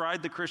 and I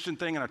tried the Christian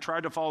thing, and I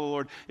tried to follow the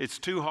Lord. It's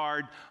too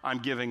hard. I'm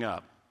giving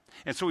up.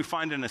 And so we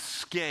find an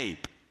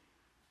escape.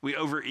 We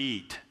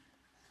overeat.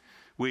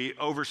 We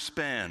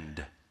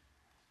overspend.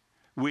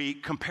 We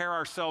compare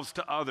ourselves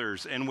to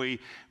others, and we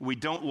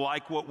don't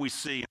like what we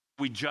see.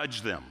 We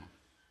judge them,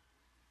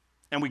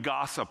 and we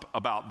gossip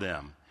about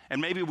them. And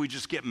maybe we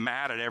just get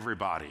mad at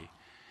everybody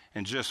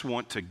and just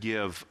want to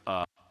give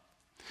up.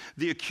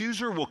 The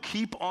accuser will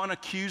keep on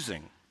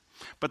accusing.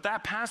 But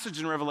that passage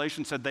in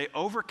Revelation said they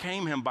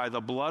overcame him by the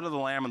blood of the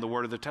Lamb and the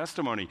word of the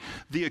testimony.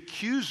 The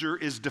accuser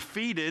is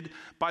defeated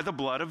by the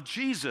blood of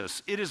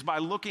Jesus. It is by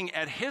looking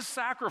at his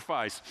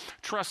sacrifice,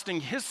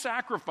 trusting his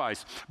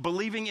sacrifice,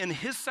 believing in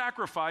his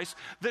sacrifice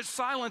that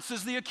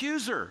silences the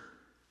accuser.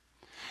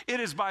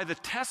 It is by the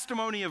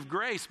testimony of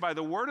grace, by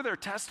the word of their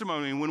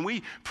testimony, when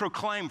we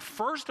proclaim,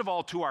 first of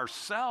all, to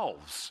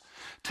ourselves,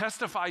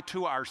 testify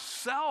to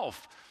ourselves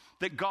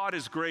that God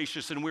is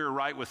gracious and we're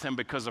right with him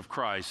because of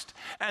Christ.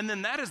 And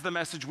then that is the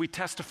message we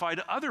testify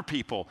to other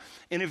people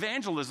in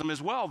evangelism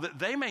as well, that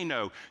they may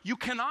know you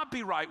cannot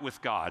be right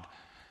with God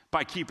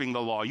by keeping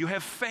the law. You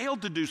have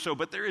failed to do so,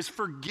 but there is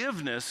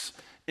forgiveness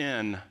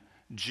in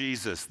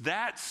Jesus.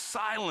 That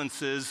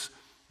silences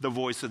the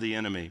voice of the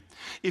enemy.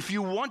 If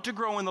you want to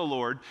grow in the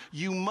Lord,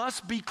 you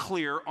must be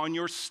clear on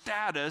your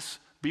status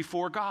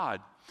before God.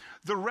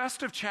 The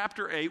rest of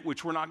chapter 8,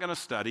 which we're not going to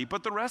study,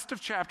 but the rest of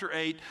chapter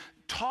 8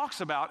 talks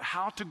about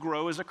how to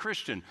grow as a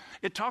Christian.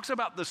 It talks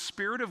about the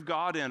Spirit of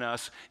God in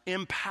us,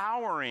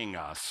 empowering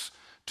us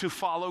to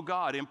follow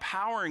God,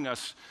 empowering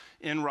us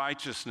in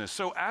righteousness.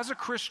 So as a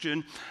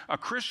Christian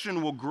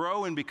will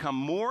grow and become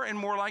more and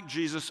more like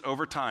Jesus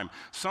over time.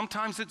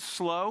 Sometimes it's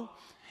slow.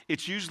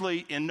 It's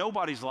usually, in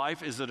nobody's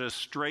life, is it a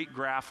straight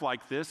graph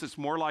like this? It's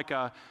more like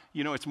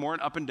it's more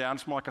an up and down.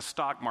 It's more like a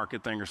stock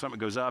market thing or something.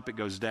 It goes up, it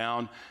goes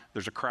down.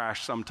 There's a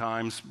crash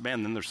sometimes.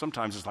 Man, then there's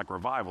sometimes it's like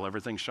revival.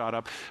 Everything shot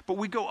up. But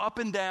we go up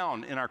and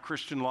down in our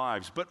Christian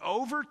lives. But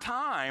over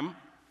time,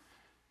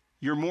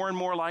 you're more and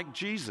more like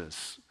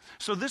Jesus.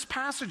 So this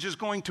passage is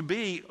going to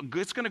be,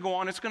 it's going to go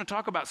on, it's going to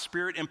talk about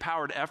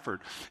spirit-empowered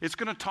effort. It's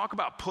going to talk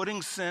about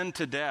putting sin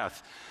to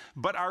death.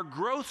 But our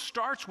growth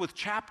starts with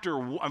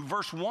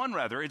verse 1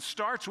 rather. It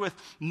starts with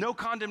no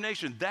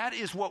condemnation. That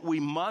is what we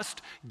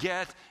must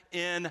get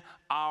in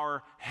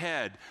our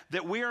head.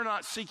 That we are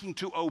not seeking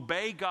to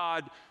obey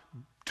God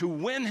to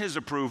win his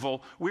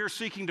approval. We are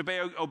seeking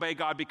to obey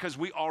God because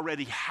we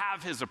already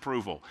have his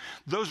approval.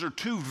 Those are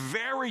two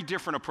very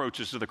different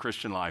approaches to the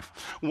Christian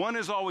life. One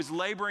is always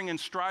laboring and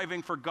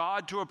striving for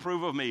God to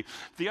approve of me.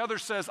 The other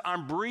says,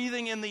 I'm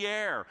breathing in the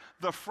air,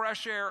 the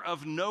fresh air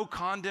of no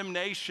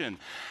condemnation.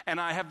 And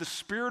I have the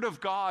Spirit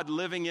of God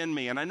living in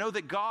me. And I know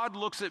that God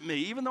looks at me,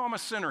 even though I'm a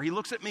sinner, he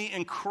looks at me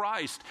in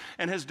Christ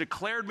and has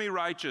declared me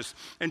righteous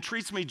and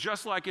treats me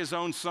just like his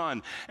own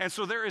son. And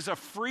so there is a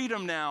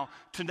freedom now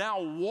to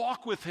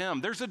walk with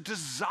him. There's a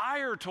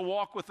desire to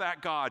walk with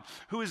that God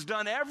who has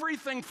done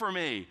everything for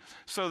me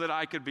so that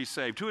I could be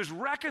saved, who has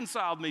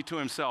reconciled me to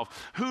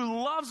himself,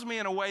 who loves me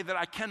in a way that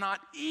I cannot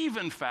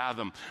even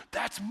fathom.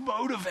 That's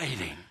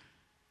motivating.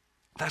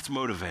 That's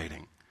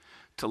motivating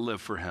to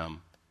live for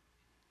him.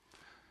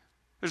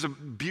 There's a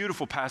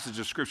beautiful passage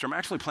of Scripture. I'm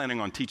actually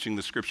planning on teaching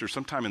the Scripture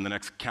sometime in the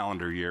next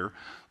calendar year.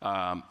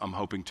 I'm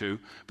hoping to.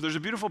 But there's a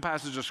beautiful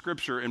passage of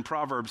Scripture in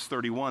Proverbs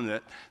 31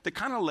 that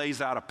kind of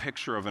lays out a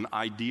picture of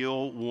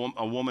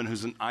a woman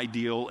who's an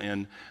ideal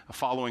in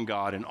following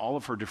God in all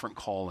of her different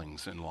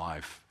callings in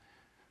life.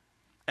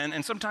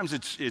 And sometimes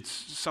it's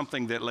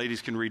something that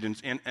ladies can read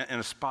and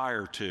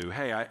aspire to.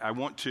 Hey, I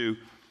want to...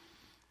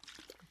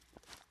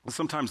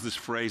 Sometimes this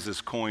phrase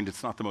is coined,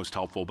 it's not the most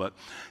helpful, but,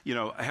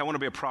 I want to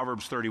be a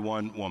Proverbs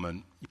 31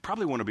 woman. You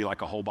probably want to be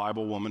like a whole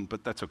Bible woman,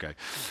 but that's okay.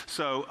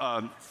 So, but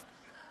I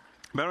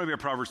want to be a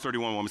Proverbs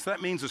 31 woman. So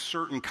that means a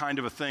certain kind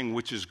of a thing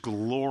which is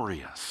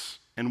glorious,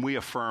 and we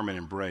affirm and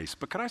embrace.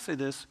 But can I say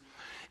this?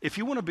 If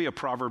you want to be a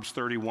Proverbs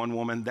 31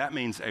 woman, that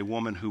means a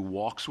woman who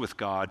walks with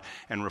God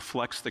and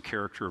reflects the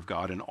character of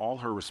God in all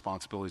her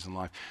responsibilities in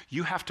life.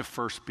 You have to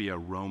first be a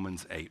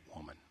Romans 8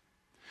 woman.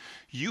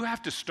 You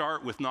have to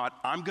start with not,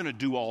 I'm going to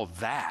do all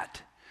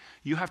that.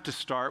 You have to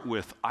start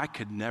with, I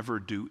could never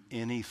do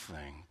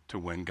anything to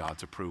win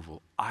God's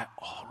approval. I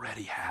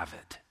already have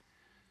it.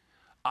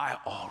 I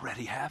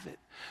already have it.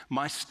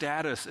 My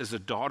status as a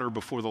daughter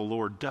before the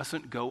Lord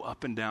doesn't go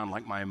up and down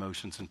like my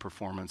emotions and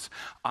performance.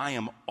 I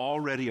am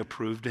already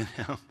approved in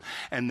him,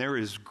 and there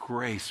is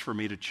grace for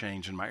me to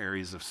change in my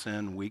areas of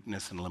sin,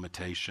 weakness, and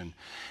limitation.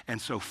 And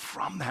so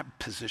from that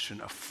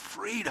position of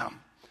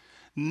freedom,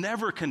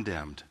 never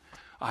condemned,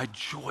 I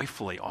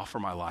joyfully offer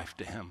my life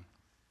to him.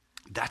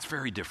 That's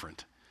very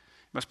different.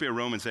 It must be a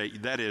Romans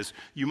 8. That is,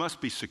 you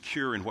must be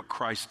secure in what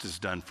Christ has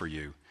done for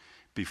you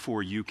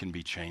before you can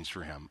be changed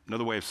for him.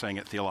 Another way of saying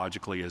it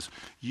theologically is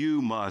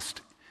you must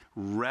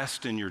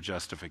rest in your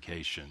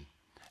justification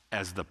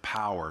as the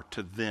power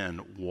to then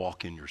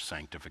walk in your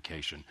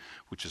sanctification,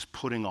 which is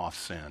putting off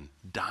sin,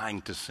 dying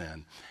to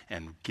sin,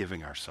 and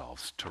giving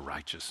ourselves to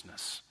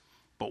righteousness.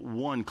 But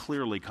one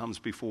clearly comes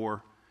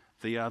before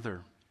the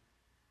other.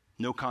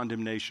 No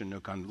condemnation,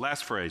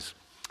 Last phrase,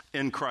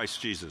 in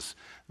Christ Jesus.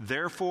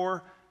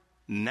 Therefore,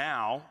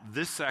 now,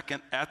 this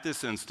second, at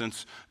this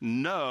instance,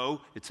 no,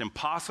 it's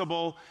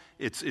impossible,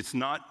 it's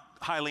not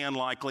highly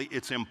unlikely,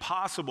 it's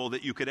impossible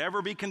that you could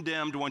ever be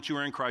condemned once you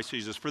are in Christ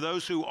Jesus. For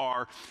those who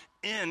are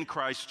in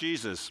Christ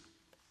Jesus,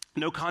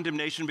 no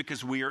condemnation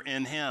because we are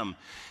in him.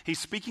 He's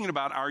speaking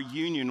about our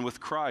union with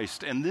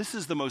Christ, and this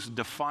is the most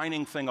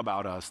defining thing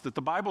about us, that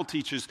the Bible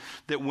teaches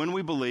that when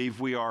we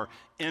believe we are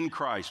in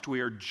Christ, we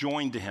are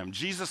joined to him.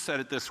 Jesus said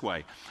it this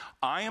way,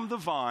 I am the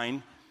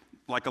vine,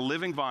 like a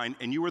living vine,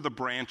 and you are the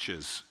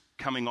branches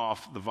coming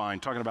off the vine,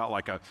 talking about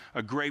like a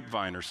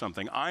grapevine or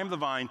something. I am the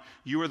vine,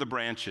 you are the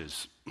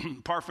branches.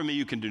 Apart from me,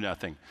 you can do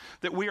nothing.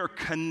 That we are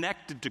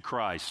connected to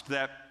Christ,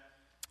 that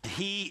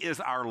he is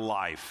our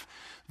life,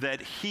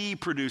 that he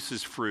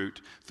produces fruit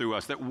through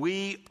us, that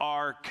we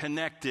are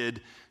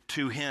connected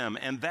to him.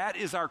 And that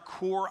is our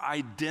core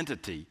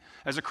identity.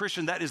 As a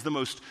Christian, that is the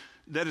most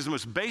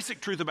basic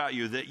truth about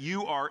you, that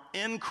you are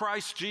in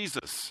Christ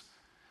Jesus.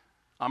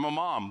 I'm a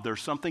mom.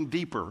 There's something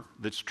deeper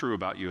that's true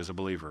about you as a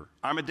believer.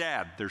 I'm a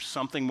dad. There's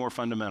something more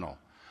fundamental.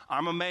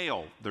 I'm a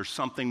male. There's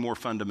something more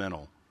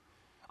fundamental.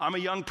 I'm a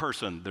young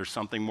person, there's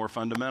something more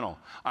fundamental.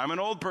 I'm an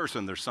old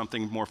person, there's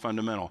something more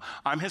fundamental.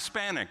 I'm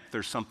Hispanic,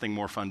 there's something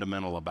more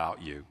fundamental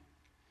about you.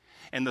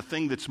 And the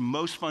thing that's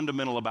most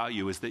fundamental about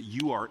you is that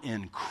you are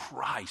in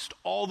Christ.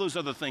 All those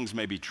other things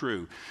may be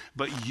true,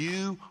 but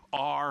you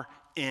are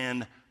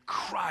in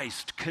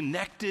Christ,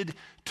 connected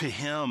to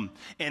him,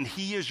 and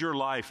he is your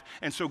life.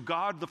 And so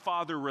God the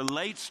Father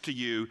relates to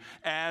you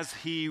as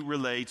he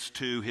relates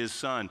to his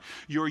Son.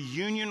 Your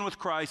union with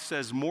Christ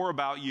says more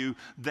about you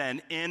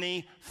than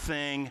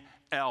anything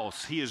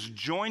else. He has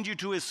joined you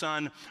to his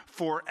Son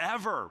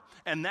forever.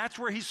 And that's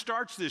where he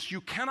starts this.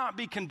 You cannot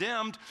be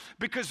condemned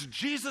because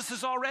Jesus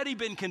has already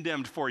been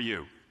condemned for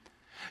you.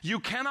 You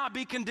cannot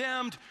be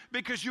condemned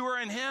because you are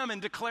in him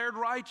and declared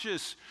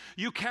righteous.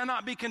 You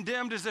cannot be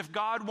condemned as if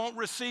God won't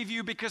receive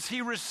you because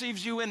he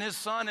receives you in his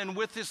Son and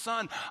with his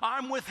Son.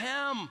 I'm with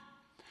him.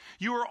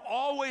 You are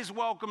always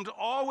welcomed,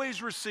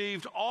 always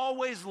received,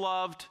 always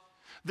loved.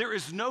 There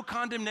is no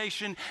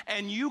condemnation,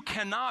 and you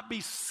cannot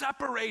be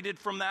separated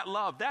from that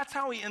love. That's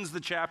how he ends the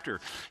chapter.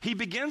 He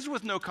begins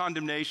with no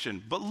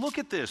condemnation, but look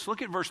at this.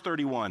 Look at verse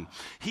 31.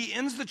 He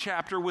ends the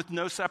chapter with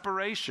no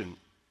separation.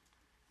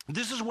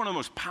 This is one of the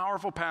most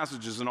powerful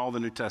passages in all the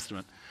New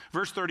Testament.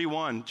 Verse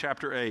 31,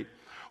 chapter 8.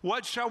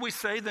 What shall we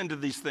say then to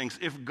these things?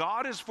 If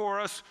God is for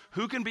us,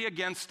 who can be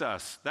against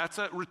us? That's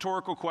a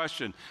rhetorical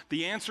question.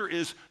 The answer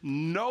is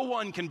no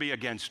one can be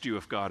against you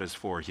if God is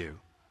for you.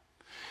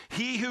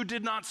 He who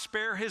did not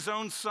spare his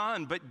own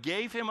Son, but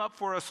gave him up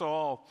for us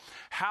all,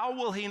 how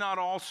will he not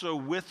also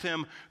with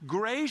him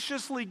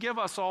graciously give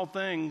us all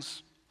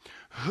things?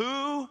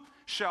 Who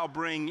shall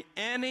bring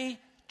any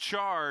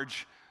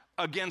charge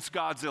against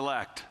God's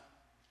elect?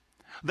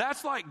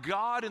 That's like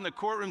God in the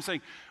courtroom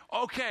saying,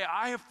 okay,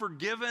 I have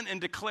forgiven and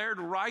declared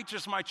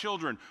righteous my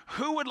children.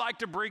 Who would like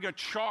to bring a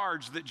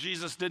charge that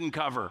Jesus didn't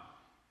cover?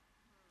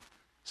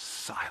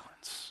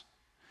 Silence.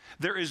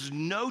 There is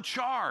no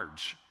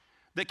charge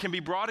that can be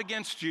brought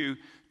against you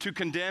to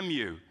condemn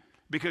you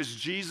because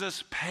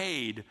Jesus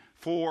paid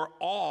for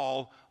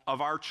all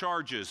of our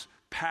charges,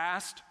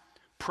 past,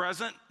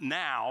 present,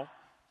 now,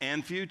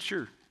 and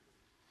future.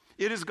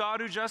 It is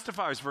God who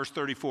justifies, verse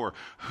 34.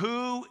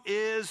 Who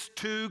is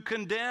to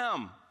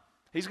condemn?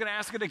 He's going to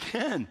ask it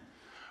again.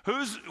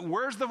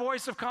 Where's the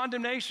voice of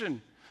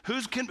condemnation?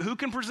 Who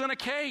can present a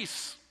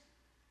case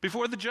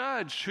before the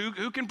judge?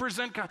 Who can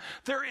present?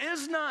 There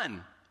is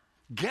none.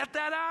 Get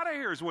that out of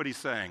here is what he's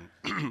saying,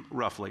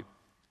 roughly.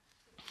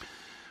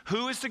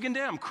 Who is to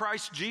condemn?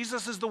 Christ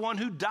Jesus is the one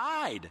who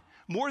died.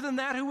 More than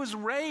that, who was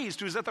raised,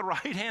 who is at the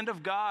right hand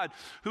of God,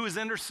 who is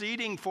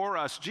interceding for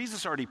us.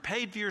 Jesus already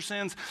paid for your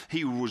sins.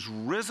 He was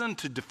risen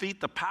to defeat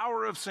the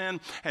power of sin,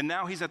 and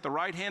now he's at the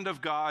right hand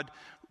of God,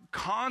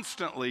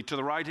 constantly to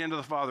the right hand of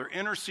the Father,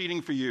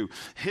 interceding for you.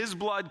 His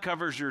blood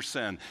covers your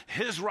sin.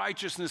 His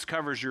righteousness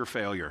covers your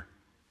failure.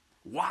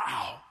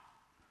 Wow.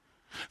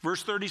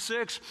 Verse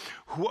 35,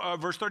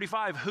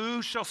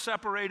 who shall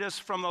separate us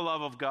from the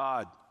love of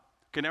God?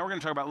 Okay, now we're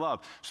going to talk about love.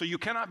 So you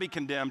cannot be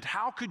condemned.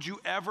 How could you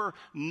ever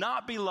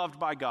not be loved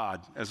by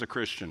God as a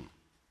Christian?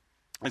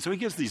 And so he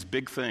gives these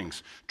big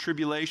things: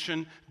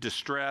 tribulation,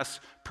 distress,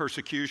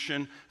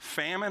 persecution,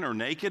 famine or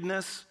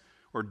nakedness,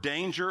 or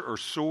danger or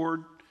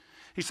sword.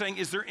 He's saying,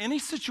 is there any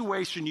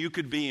situation you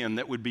could be in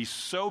that would be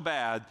so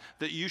bad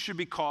that you should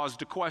be caused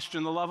to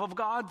question the love of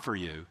God for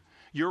you?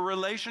 Your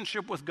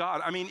relationship with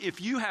God. I mean,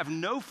 if you have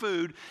no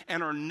food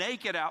and are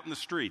naked out in the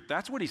street,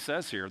 that's what he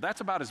says here.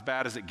 That's about as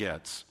bad as it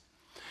gets.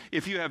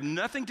 If you have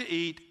nothing to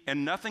eat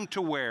and nothing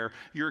to wear,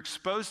 you're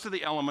exposed to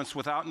the elements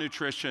without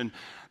nutrition.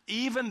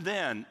 Even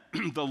then,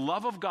 the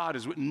love of God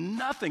is what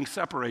nothing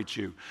separates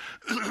you,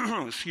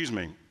 excuse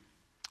me,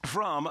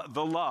 from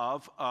the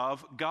love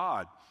of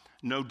God.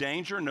 No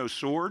danger, no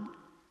sword.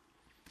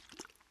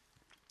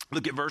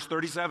 Look at verse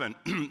 37.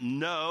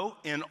 No,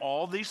 in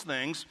all these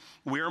things,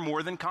 we are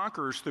more than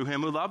conquerors through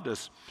him who loved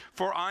us.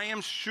 For I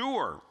am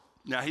sure,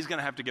 now he's going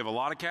to have to give a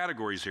lot of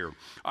categories here.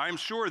 I am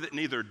sure that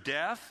neither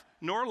death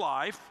nor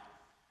life,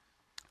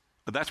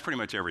 but that's pretty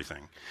much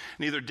everything.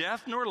 Neither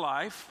death nor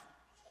life,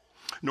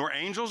 nor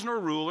angels nor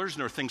rulers,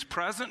 nor things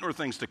present nor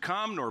things to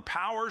come, nor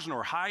powers,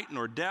 nor height,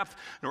 nor depth,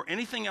 nor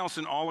anything else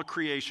in all of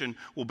creation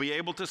will be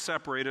able to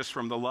separate us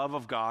from the love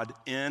of God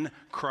in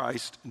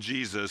Christ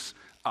Jesus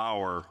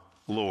our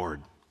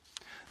Lord.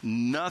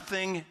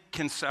 Nothing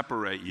can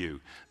separate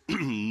you.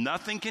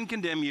 Nothing can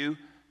condemn you.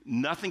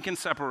 Nothing can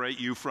separate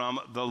you from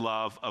the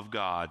love of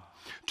God.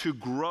 To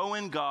grow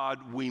in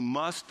God, we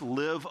must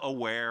live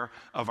aware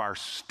of our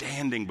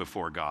standing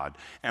before God.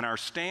 And our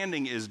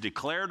standing is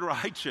declared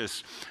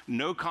righteous,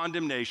 no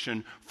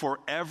condemnation,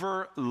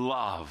 forever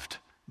loved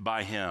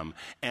by him.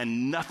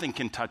 And nothing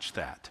can touch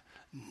that.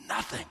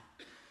 Nothing.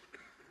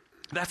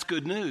 That's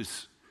good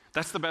news.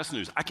 That's the best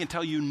news. I can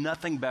tell you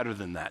nothing better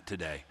than that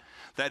today.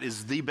 That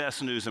is the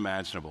best news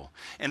imaginable.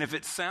 And if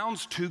it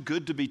sounds too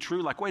good to be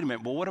true, like, wait a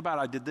minute, well, what about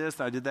I did this,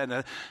 I did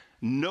that?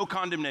 No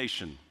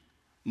condemnation,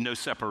 no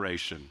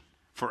separation,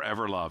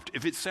 forever loved.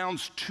 If it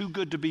sounds too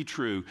good to be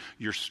true,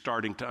 you're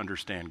starting to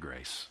understand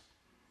grace.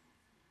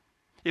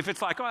 If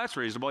it's like, oh, that's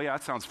reasonable, yeah,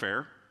 that sounds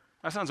fair.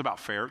 That sounds about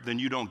fair, then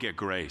you don't get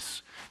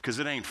grace, because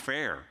it ain't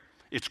fair.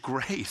 It's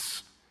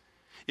grace.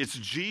 It's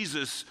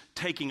Jesus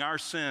taking our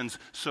sins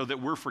so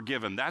that we're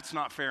forgiven. That's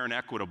not fair and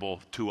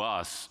equitable to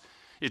us.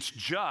 It's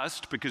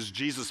just because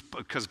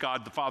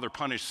God the Father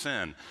punished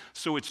sin.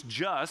 So it's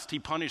just, he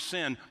punished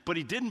sin, but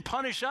he didn't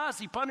punish us.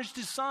 He punished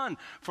his Son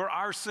for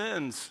our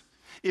sins.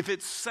 If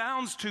it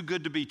sounds too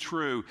good to be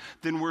true,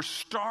 then we're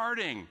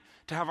starting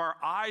to have our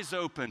eyes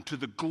open to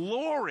the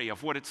glory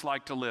of what it's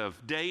like to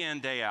live day in,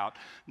 day out.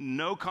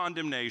 No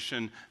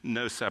condemnation,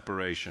 no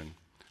separation.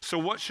 So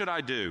what should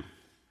I do?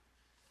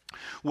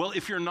 Well,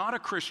 if you're not a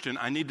Christian,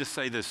 I need to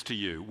say this to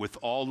you with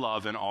all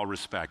love and all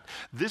respect.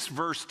 This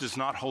verse does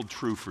not hold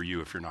true for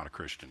you if you're not a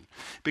Christian.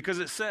 Because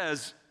it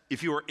says,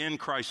 if you are in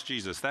Christ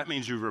Jesus, that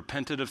means you've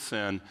repented of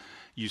sin,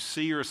 you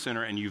see you're a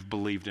sinner, and you've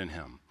believed in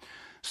him.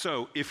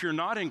 So if you're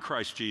not in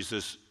Christ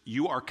Jesus,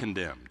 you are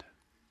condemned.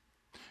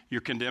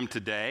 You're condemned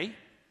today.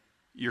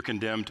 You're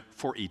condemned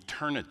for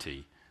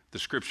eternity, the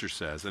scripture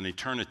says, an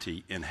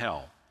eternity in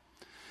hell.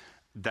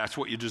 That's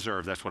what you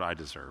deserve. That's what I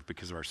deserve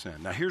because of our sin.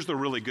 Now, here's the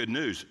really good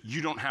news.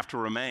 You don't have to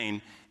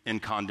remain in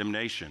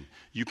condemnation.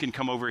 You can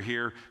come over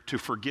here to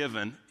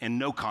forgiven and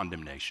no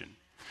condemnation.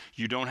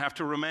 You don't have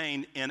to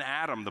remain in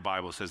Adam, the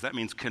Bible says. That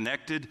means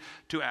connected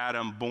to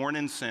Adam, born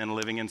in sin,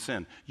 living in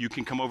sin. You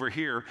can come over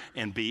here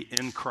and be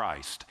in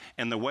Christ.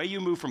 And the way you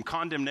move from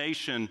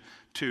condemnation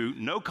to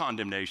no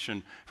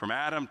condemnation, from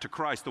Adam to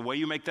Christ, the way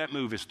you make that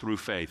move is through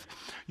faith.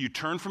 You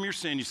turn from your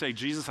sin. You say,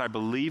 Jesus, I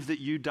believe that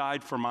you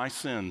died for my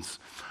sins.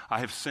 I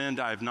have sinned.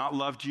 I have not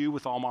loved you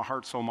with all my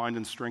heart, soul, mind,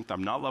 and strength. I've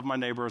not loved my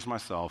neighbor as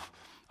myself.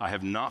 I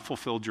have not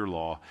fulfilled your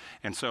law,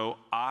 and so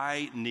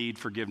I need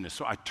forgiveness.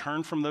 So I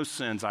turn from those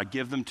sins. I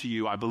give them to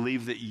you. I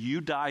believe that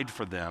you died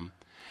for them,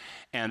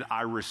 and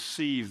I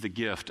receive the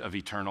gift of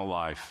eternal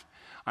life.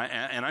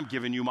 And I'm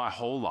giving you my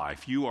whole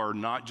life. You are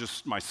not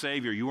just my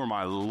Savior. You are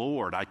my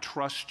Lord. I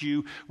trust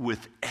you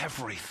with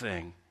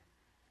everything,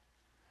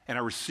 and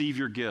I receive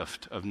your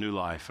gift of new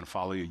life and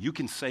follow you. You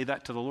can say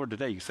that to the Lord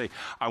today. You can say,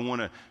 I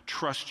want to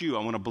trust you. I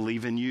want to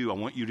believe in you. I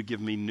want you to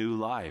give me new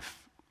life.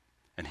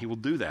 And he will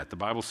do that. The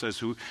Bible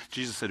says,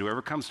 Jesus said,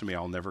 whoever comes to me,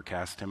 I'll never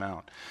cast him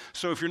out.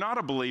 So if you're not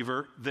a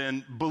believer,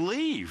 then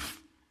believe.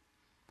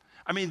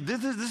 I mean,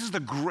 this is the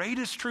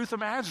greatest truth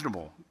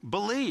imaginable.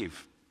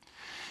 Believe.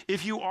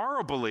 If you are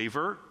a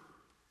believer,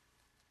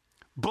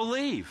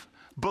 believe.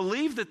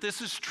 Believe that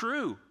this is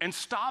true and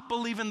stop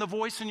believing the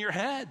voice in your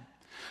head.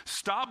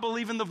 Stop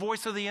believing the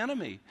voice of the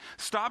enemy.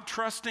 Stop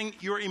trusting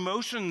your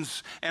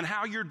emotions and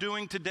how you're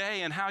doing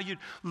today and how you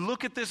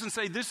look at this and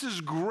say, this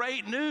is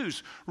great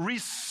news.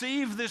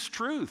 Receive this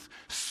truth.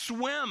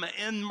 Swim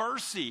in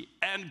mercy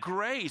and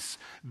grace.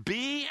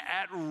 Be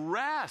at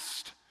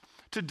rest.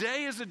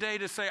 Today is a day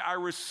to say, I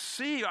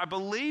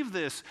believe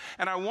this,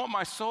 and I want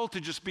my soul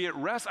to just be at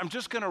rest. I'm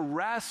just going to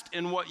rest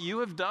in what you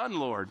have done,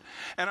 Lord.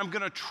 And I'm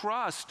going to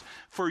trust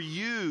for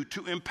you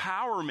to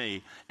empower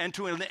me and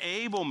to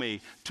enable me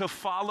to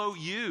follow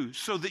you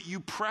so that you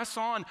press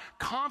on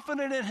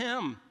confident in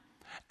him,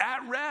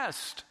 at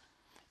rest,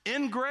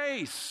 in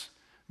grace,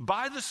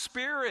 by the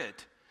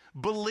Spirit,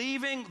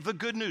 believing the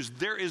good news.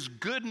 There is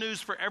good news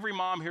for every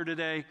mom here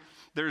today.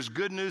 There's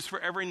good news for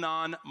every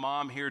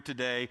non-mom here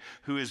today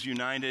who is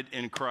united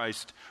in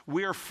Christ.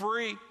 We are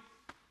free.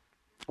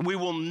 We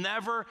will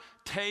never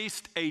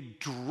taste a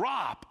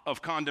drop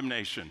of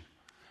condemnation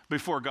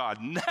before God.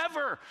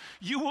 Never.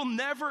 You will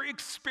never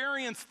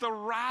experience the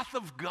wrath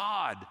of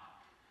God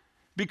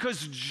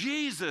because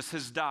Jesus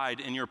has died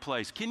in your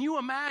place. Can you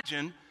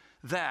imagine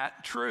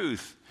that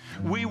truth?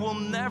 We will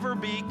never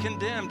be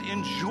condemned.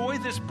 Enjoy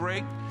this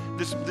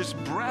this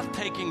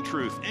breathtaking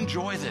truth.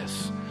 Enjoy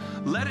this.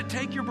 Let it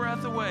take your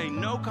breath away.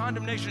 No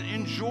condemnation.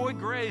 Enjoy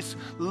grace.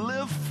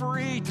 Live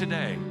free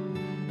today.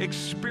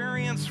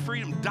 Experience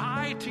freedom.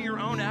 Die to your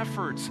own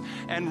efforts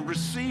and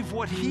receive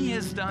what he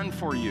has done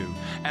for you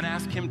and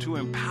ask him to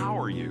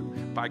empower you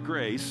by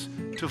grace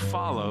to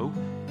follow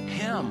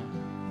him.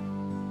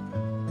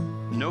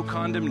 No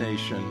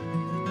condemnation,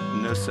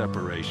 no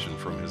separation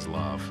from his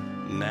love,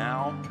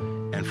 now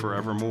and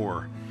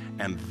forevermore.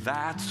 And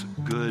that's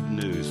good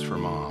news for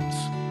moms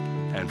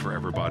and for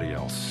everybody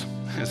else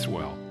as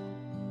well.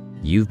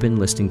 You've been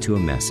listening to a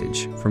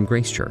message from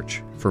Grace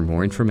Church. For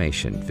more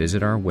information,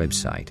 visit our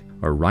website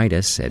or write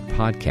us at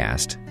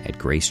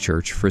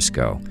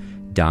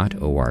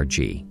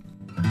podcast@gracechurchfrisco.org.